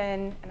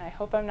Dalton, and I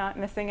hope I'm not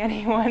missing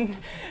anyone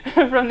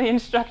from the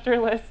instructor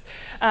list,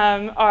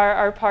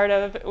 are part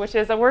of, which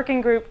is a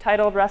working group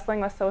titled Wrestling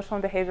with Social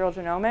and Behavioral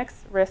Genomics,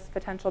 Risks,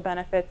 Potential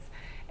Benefits,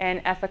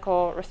 and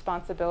Ethical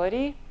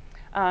Responsibility.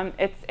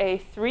 It's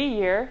a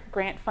 3-year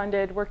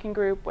grant-funded working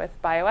group with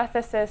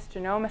bioethicists,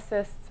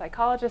 genomicists,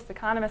 psychologists,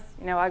 economists.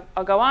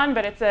 I'll go on,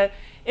 but it's an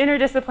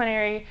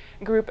interdisciplinary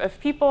group of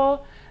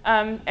people.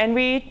 And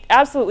we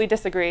absolutely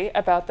disagree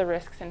about the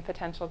risks and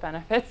potential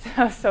benefits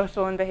of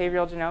social and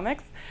behavioral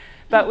genomics.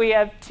 But we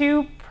have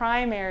 2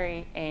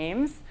 primary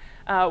aims,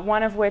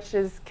 one of which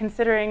is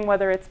considering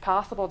whether it's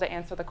possible to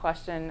answer the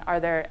question,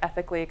 are there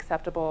ethically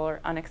acceptable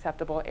or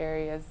unacceptable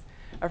areas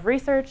of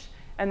research?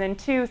 And then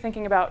 2,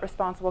 thinking about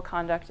responsible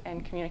conduct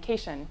and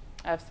communication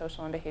of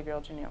social and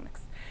behavioral genomics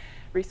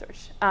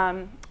research.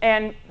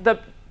 And the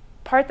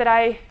part that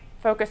I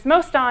focus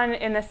most on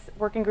in this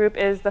working group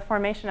is the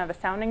formation of a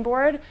sounding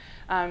board,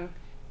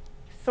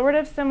 sort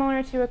of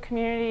similar to a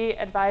community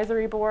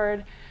advisory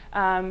board,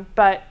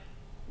 but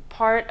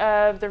part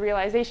of the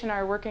realization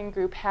our working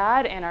group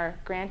had and our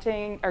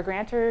granting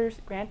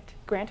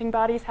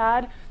bodies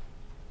had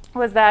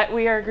was that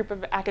we are a group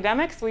of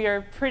academics. We are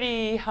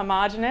pretty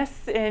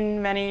homogenous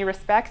in many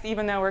respects,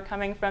 even though we're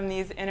coming from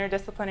these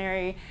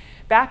interdisciplinary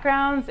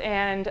backgrounds,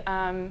 and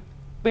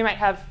we might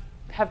have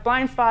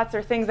blind spots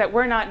or things that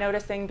we're not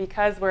noticing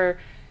because we're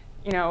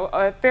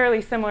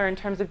fairly similar in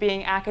terms of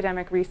being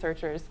academic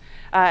researchers.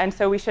 And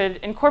so we should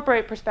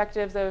incorporate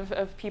perspectives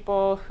of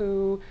people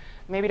who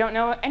maybe don't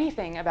know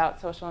anything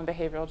about social and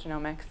behavioral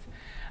genomics.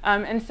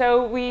 And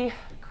so we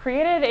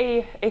created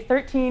a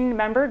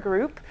 13-member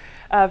group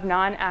of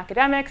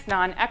non-academics,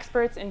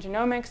 non-experts in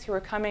genomics who are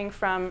coming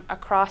from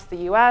across the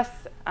US.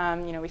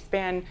 We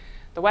span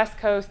the West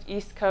Coast,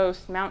 East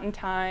Coast, Mountain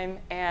Time,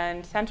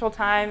 and Central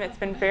Time. It's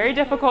been very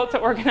difficult to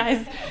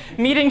organize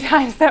meeting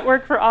times that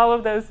work for all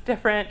of those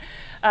different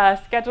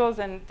schedules,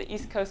 and the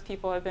East Coast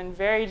people have been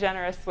very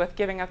generous with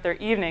giving up their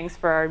evenings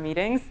for our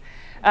meetings.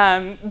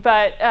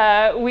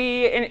 But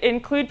we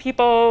include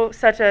people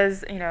such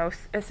as,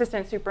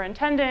 assistant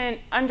superintendent,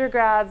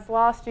 undergrads,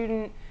 law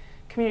student,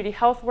 community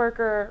health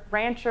worker,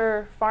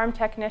 rancher, farm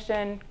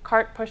technician,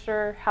 cart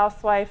pusher,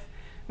 housewife,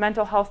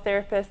 mental health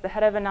therapist, the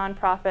head of a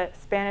nonprofit,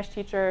 Spanish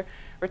teacher,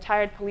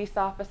 retired police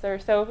officer.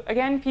 So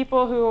again,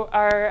 people who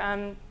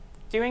are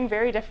doing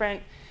very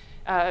different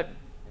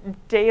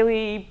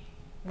daily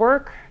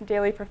work,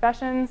 daily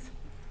professions.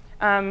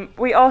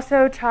 We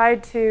also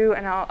tried to,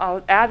 and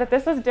I'll add that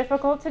this was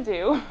difficult to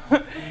do,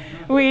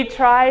 we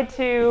tried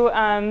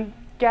to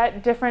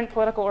get different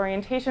political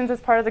orientations as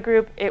part of the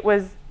group. It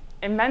was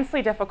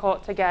immensely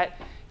difficult to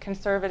get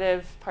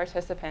conservative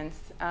participants,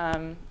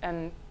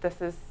 and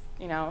this is,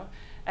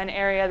 an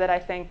area that I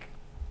think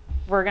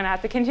we're going to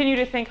have to continue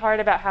to think hard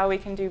about how we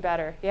can do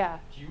better. Yeah.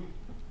 Do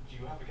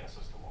you have a guess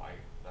as to why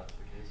that's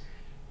the case?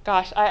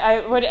 Gosh,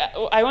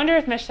 I wonder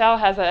if Michelle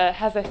has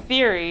a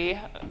theory.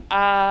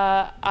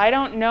 I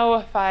don't know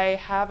if I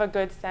have a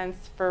good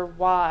sense for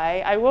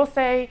why. I will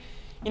say,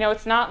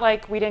 it's not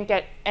like we didn't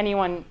get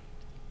anyone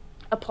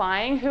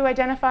applying who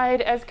identified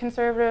as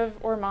conservative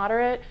or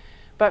moderate,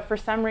 but for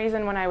some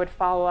reason when I would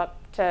follow up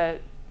to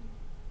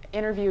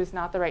interview is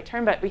not the right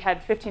term, but we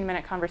had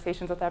 15-minute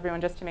conversations with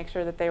everyone just to make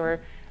sure that they were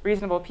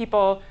reasonable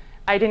people.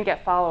 I didn't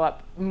get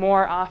follow-up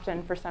more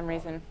often for some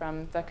reason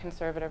from the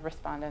conservative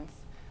respondents.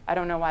 I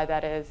don't know why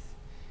that is.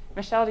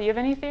 Michelle, do you have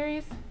any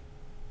theories?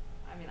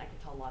 I mean, I could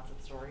tell lots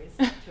of stories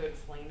to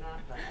explain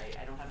that, but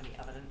I don't have any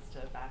evidence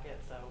to back it,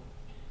 so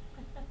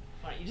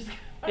why don't you just...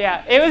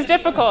 Yeah, it was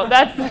difficult.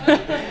 That's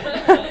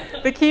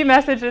the key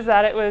message is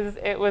that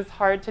it was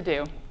hard to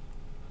do.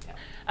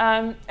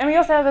 And we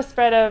also have a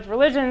spread of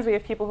religions. We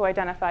have people who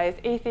identify as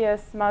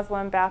atheists,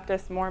 Muslim,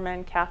 Baptist,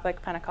 Mormon,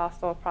 Catholic,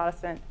 Pentecostal,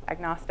 Protestant,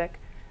 agnostic.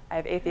 I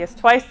have atheist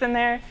twice in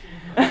there.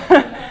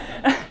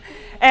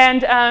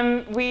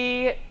 And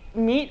we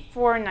meet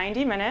for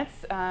 90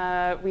 minutes.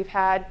 We've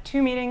had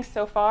 2 meetings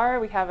so far.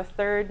 We have a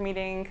 3rd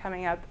meeting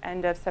coming up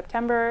end of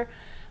September.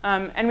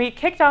 And we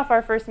kicked off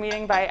our first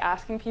meeting by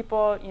asking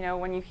people,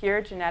 when you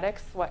hear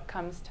genetics, what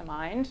comes to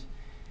mind?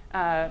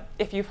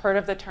 If you've heard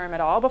of the term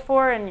at all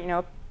before,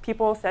 and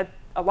people said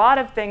a lot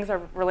of things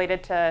are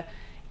related to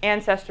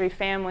ancestry,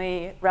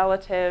 family,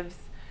 relatives.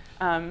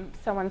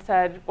 Someone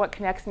said, what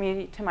connects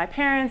me to my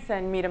parents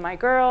and me to my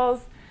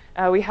girls?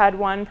 We had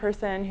one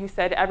person who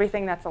said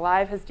everything that's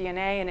alive has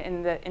DNA, and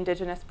in the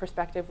indigenous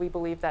perspective, we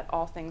believe that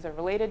all things are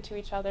related to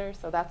each other.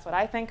 So that's what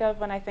I think of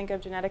when I think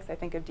of genetics. I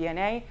think of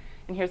DNA,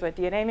 and here's what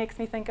DNA makes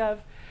me think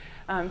of.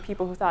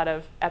 People who thought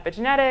of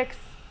epigenetics,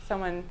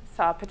 someone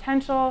saw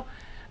potential.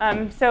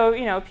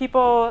 So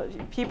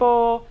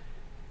people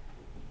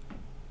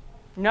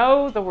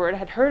know the word,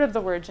 had heard of the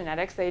word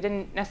genetics. They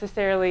didn't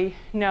necessarily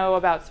know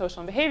about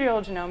social and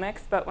behavioral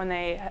genomics, but when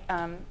they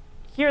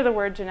hear the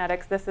word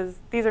genetics,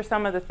 these are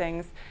some of the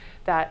things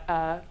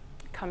that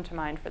come to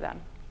mind for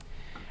them.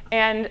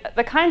 And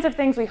the kinds of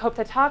things we hope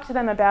to talk to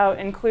them about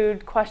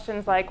include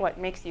questions like, what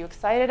makes you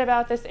excited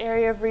about this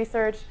area of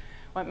research?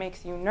 What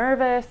makes you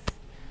nervous?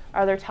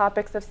 Are there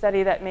topics of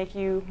study that make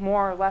you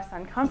more or less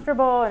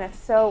uncomfortable? And if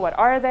so, what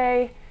are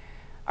they?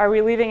 Are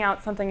we leaving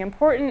out something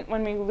important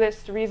when we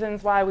list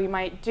reasons why we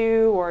might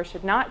do or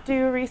should not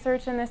do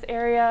research in this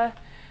area?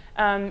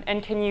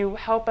 And can you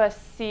help us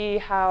see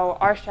how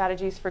our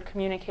strategies for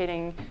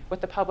communicating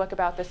with the public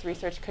about this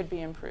research could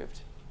be improved?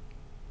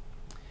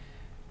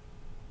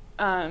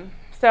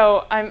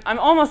 So I'm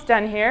almost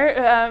done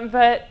here,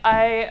 but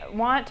I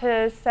want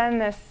to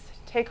send this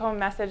take-home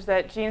message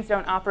that genes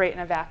don't operate in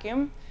a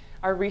vacuum.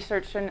 Our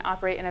research shouldn't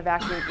operate in a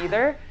vacuum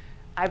either.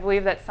 I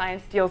believe that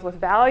science deals with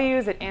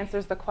values. It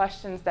answers the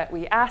questions that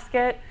we ask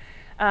it.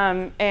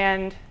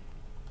 And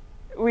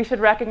we should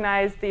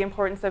recognize the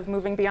importance of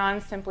moving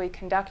beyond simply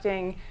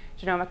conducting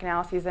genomic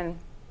analyses and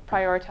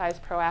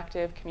prioritize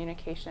proactive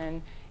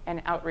communication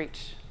and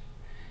outreach.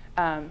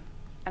 And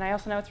I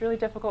also know it's really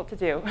difficult to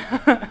do.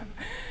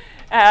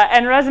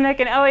 And Resnick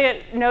and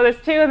Elliott know this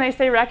too, and they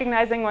say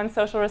recognizing one's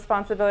social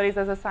responsibilities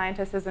as a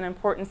scientist is an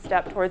important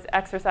step towards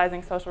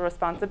exercising social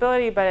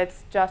responsibility, but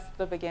it's just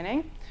the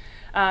beginning.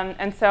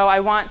 And so I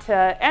want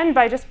to end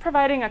by just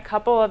providing a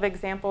couple of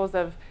examples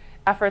of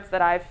efforts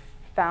that I've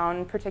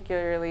found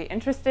particularly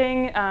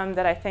interesting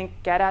that I think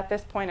get at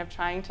this point of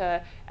trying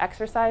to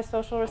exercise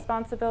social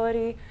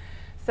responsibility.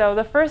 So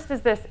the first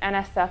is this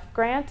NSF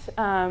grant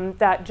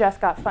that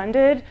just got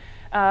funded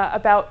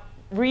about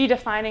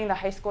redefining the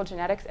high school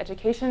genetics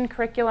education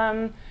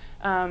curriculum.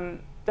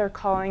 They're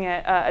calling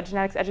it a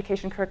genetics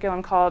education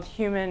curriculum called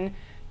Humane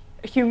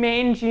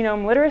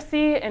Genome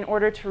Literacy in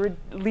order to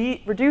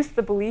reduce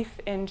the belief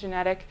in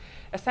genetic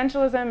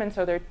essentialism. And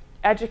so they're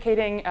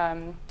educating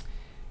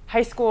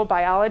high school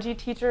biology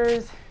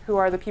teachers, who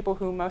are the people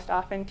who most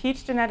often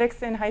teach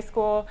genetics in high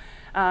school.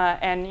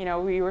 And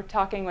we were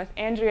talking with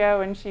Andrea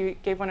when she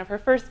gave one of her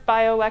first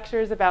bio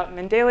lectures about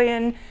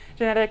Mendelian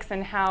genetics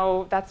and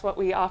how that's what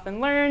we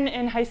often learn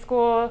in high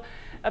school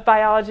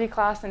biology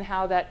class and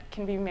how that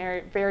can be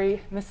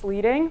very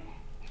misleading.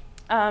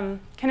 Can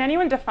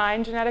anyone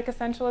define genetic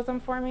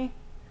essentialism for me?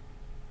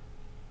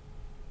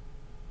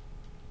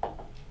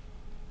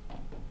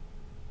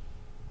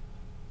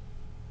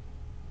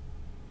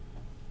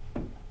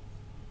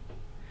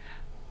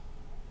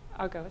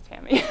 I'll go with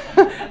Tammy.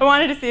 I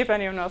wanted to see if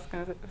anyone else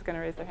was going to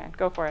raise their hand.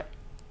 Go for it.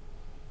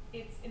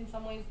 It's in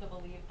some ways the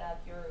belief that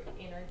your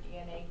inner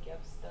DNA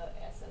gives the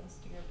essence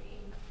to your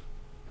being.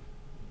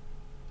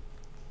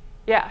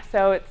 Yeah,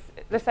 so it's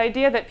this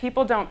idea that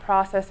people don't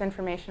process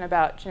information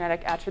about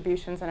genetic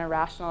attributions in a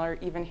rational or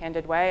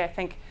even-handed way. I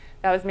think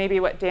that was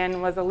maybe what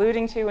Dan was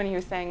alluding to when he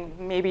was saying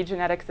maybe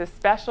genetics is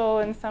special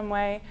in some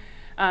way.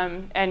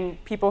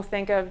 And people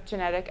think of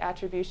genetic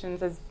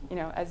attributions as,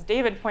 as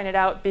David pointed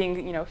out,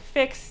 being,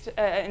 fixed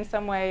in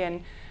some way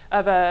and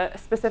of a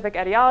specific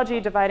etiology,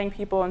 dividing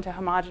people into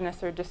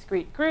homogeneous or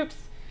discrete groups.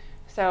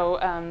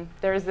 So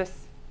there's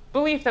this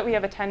belief that we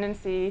have a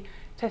tendency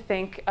to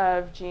think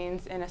of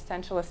genes in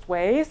essentialist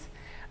ways.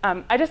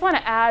 I just want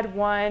to add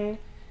one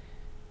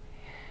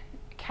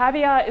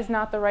caveat is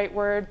not the right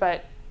word,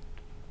 but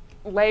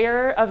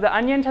layer of the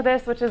onion to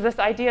this, which is this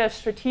idea of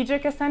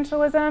strategic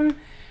essentialism,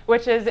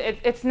 which is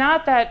it's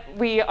not that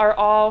we are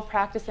all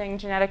practicing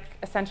genetic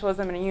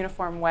essentialism in a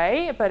uniform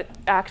way, but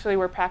actually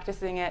we're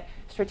practicing it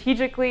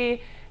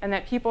strategically, and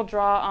that people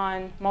draw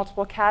on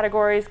multiple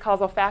categories,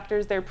 causal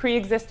factors, their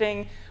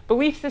pre-existing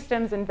belief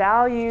systems and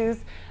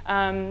values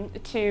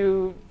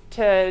to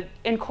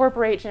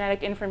incorporate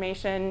genetic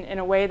information in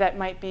a way that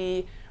might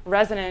be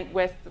resonant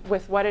with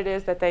what it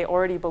is that they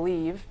already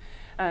believe.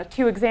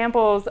 2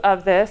 examples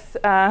of this.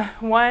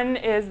 One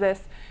is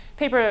this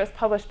paper that was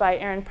published by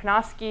Aaron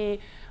Panofsky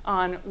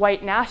on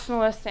white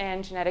nationalists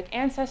and genetic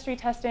ancestry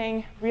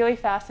testing. Really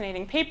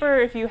fascinating paper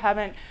if you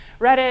haven't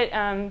read it,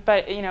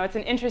 but it's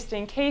an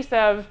interesting case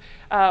of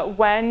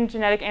when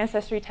genetic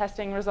ancestry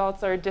testing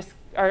results are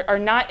are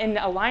not in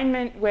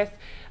alignment with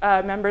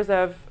members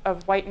of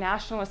white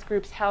nationalist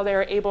groups, how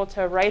they're able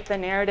to write the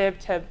narrative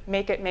to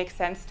make it make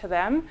sense to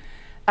them.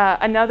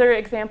 Another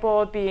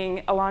example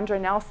being Alondra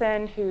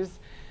Nelson, who's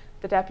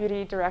the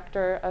Deputy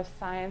Director of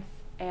Science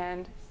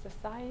and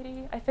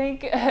Society, I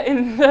think,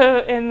 in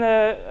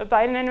the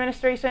Biden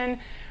administration.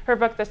 Her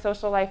book, The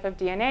Social Life of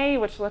DNA,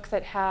 which looks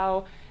at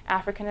how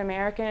African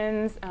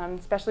Americans,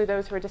 especially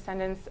those who are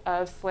descendants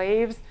of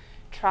slaves,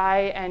 try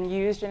and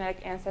use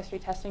genetic ancestry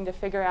testing to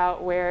figure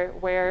out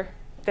where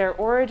their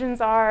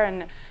origins are,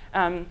 and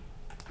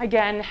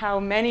again, how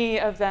many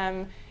of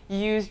them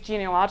use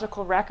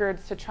genealogical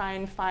records to try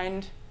and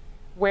find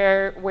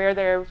where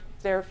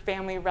their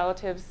family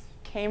relatives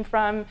came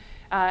from,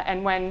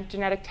 and when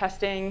genetic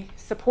testing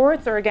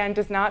supports or again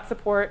does not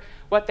support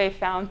what they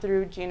found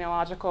through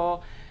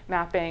genealogical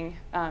mapping,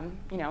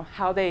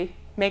 how they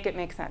make it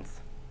make sense.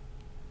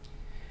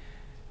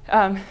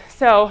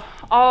 So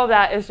all of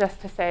that is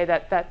just to say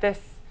that this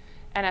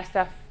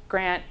NSF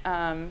grant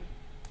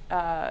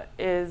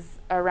is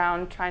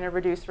around trying to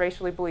reduce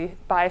racially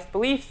biased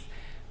beliefs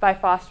by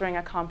fostering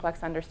a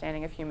complex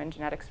understanding of human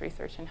genetics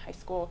research in high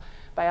school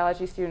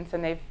biology students,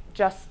 and they've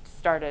just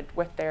started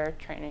with their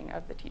training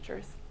of the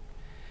teachers.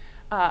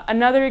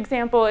 Another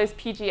example is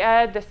PG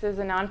Ed. This is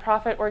a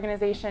nonprofit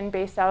organization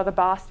based out of the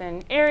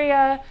Boston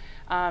area.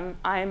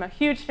 I'm a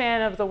huge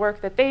fan of the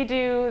work that they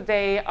do.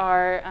 They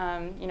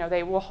are,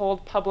 they will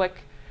hold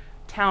public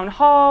town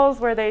halls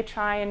where they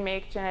try and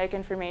make genetic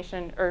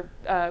information or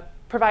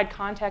provide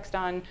context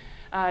on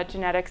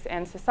genetics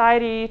and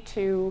society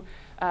to,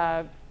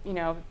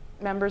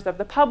 members of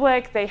the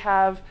public. They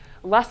have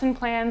lesson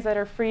plans that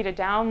are free to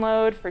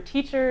download for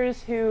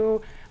teachers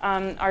who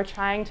are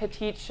trying to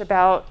teach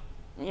about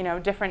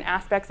different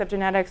aspects of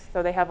genetics.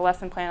 So they have a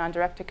lesson plan on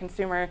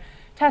direct-to-consumer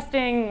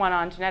testing, one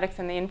on genetics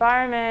and the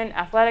environment,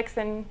 athletics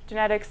and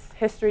genetics,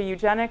 history,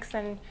 eugenics,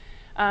 and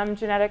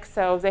genetics.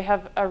 So they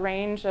have a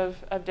range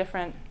of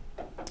different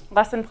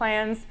lesson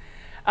plans.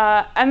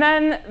 And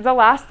then the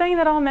last thing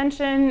that I'll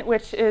mention,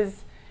 which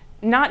is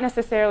not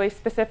necessarily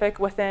specific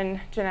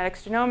within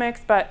genetics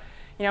genomics, but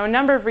a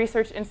number of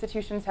research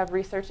institutions have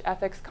research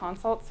ethics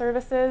consult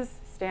services.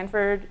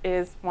 Stanford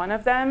is one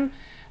of them.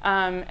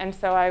 And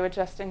so I would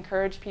just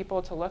encourage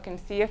people to look and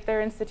see if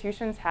their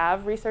institutions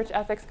have research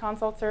ethics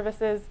consult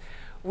services.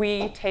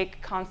 We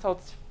take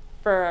consults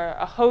for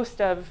a host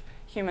of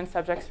human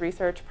subjects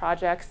research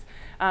projects.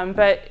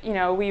 But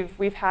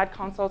we've had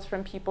consults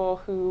from people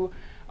who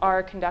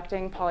are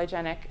conducting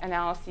polygenic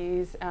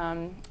analyses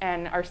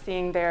and are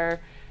seeing their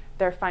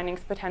findings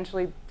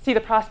potentially, see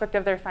the prospect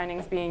of their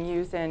findings being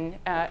used in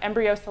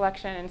embryo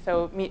selection, and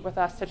so meet with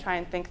us to try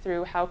and think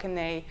through how can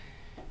they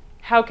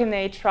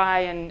try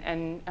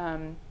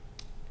and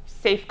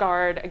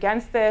safeguard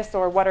against this,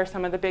 or what are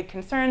some of the big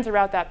concerns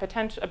about that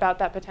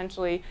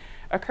potentially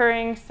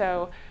occurring.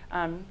 So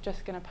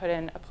just going to put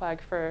in a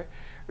plug for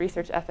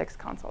research ethics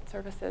consult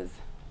services.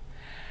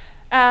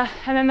 And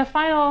then the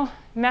final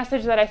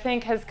message that I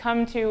think has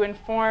come to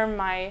inform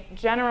my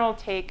general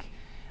take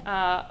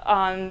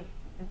on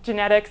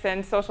genetics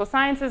and social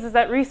sciences is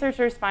that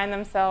researchers find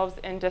themselves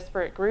in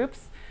disparate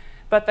groups.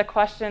 But the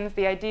questions,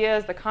 the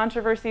ideas, the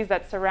controversies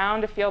that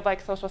surround a field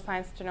like social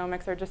science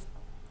genomics are just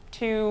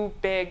too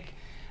big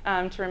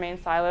to remain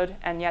siloed,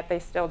 and yet they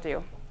still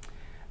do.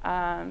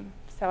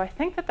 So I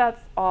think that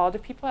that's all. Do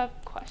people have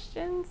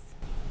questions?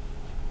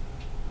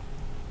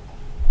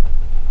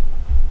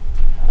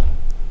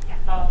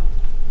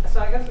 So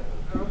I guess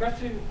in regards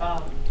to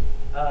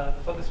the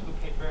focus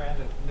group paper and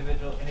the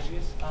individual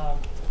interviews,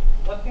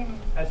 one thing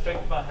I strike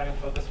about having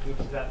focus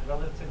groups is that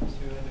relative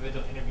to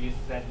individual interviews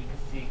is that you can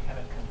see kind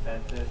of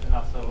consensus and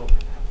also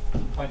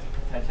points of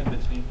contention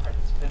between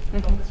participants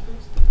in focus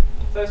groups.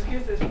 So I was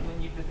curious,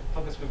 when you did the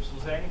focus groups,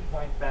 was there any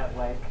point that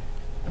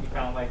you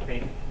found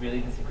they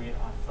really disagreed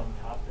on some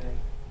topic?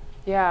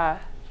 Yeah.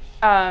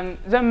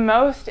 The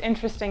most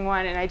interesting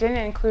one, and I didn't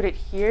include it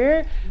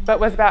here, but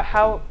was about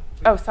how,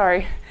 oh,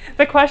 sorry.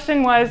 The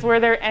question was, were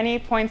there any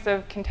points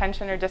of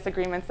contention or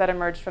disagreements that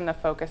emerged from the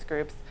focus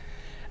groups?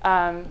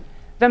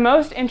 The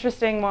most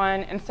interesting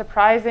one, and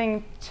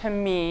surprising to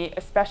me,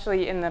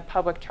 especially in the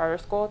public charter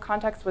school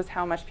context, was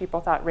how much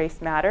people thought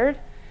race mattered.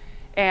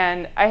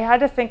 And I had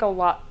to think a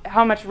lot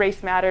how much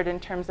race mattered in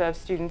terms of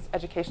students'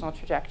 educational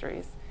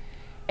trajectories.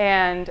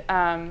 And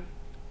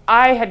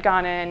I had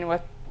gone in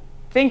with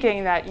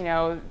thinking that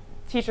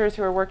teachers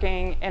who are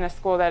working in a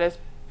school that is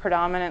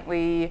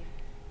predominantly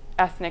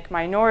ethnic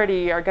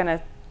minority are going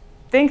to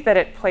think that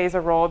it plays a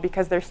role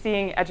because they're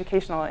seeing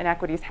educational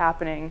inequities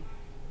happening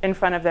in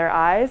front of their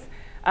eyes.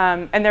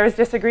 And there was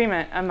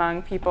disagreement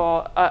among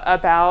people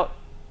about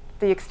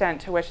the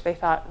extent to which they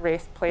thought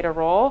race played a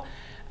role.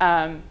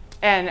 And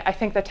I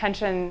think the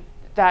tension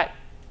that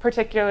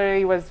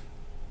particularly was,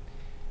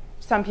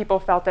 some people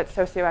felt that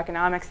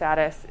socioeconomic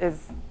status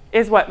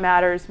is what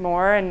matters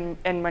more, and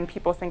when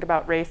people think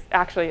about race,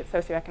 actually it's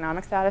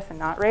socioeconomic status and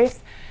not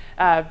race.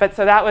 But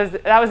so that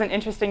was an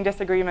interesting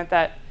disagreement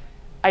that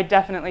I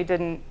definitely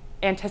didn't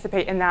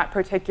anticipate in that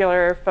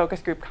particular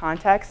focus group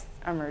context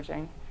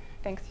emerging.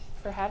 Thanks.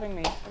 for having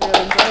me. I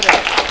really enjoyed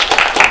it.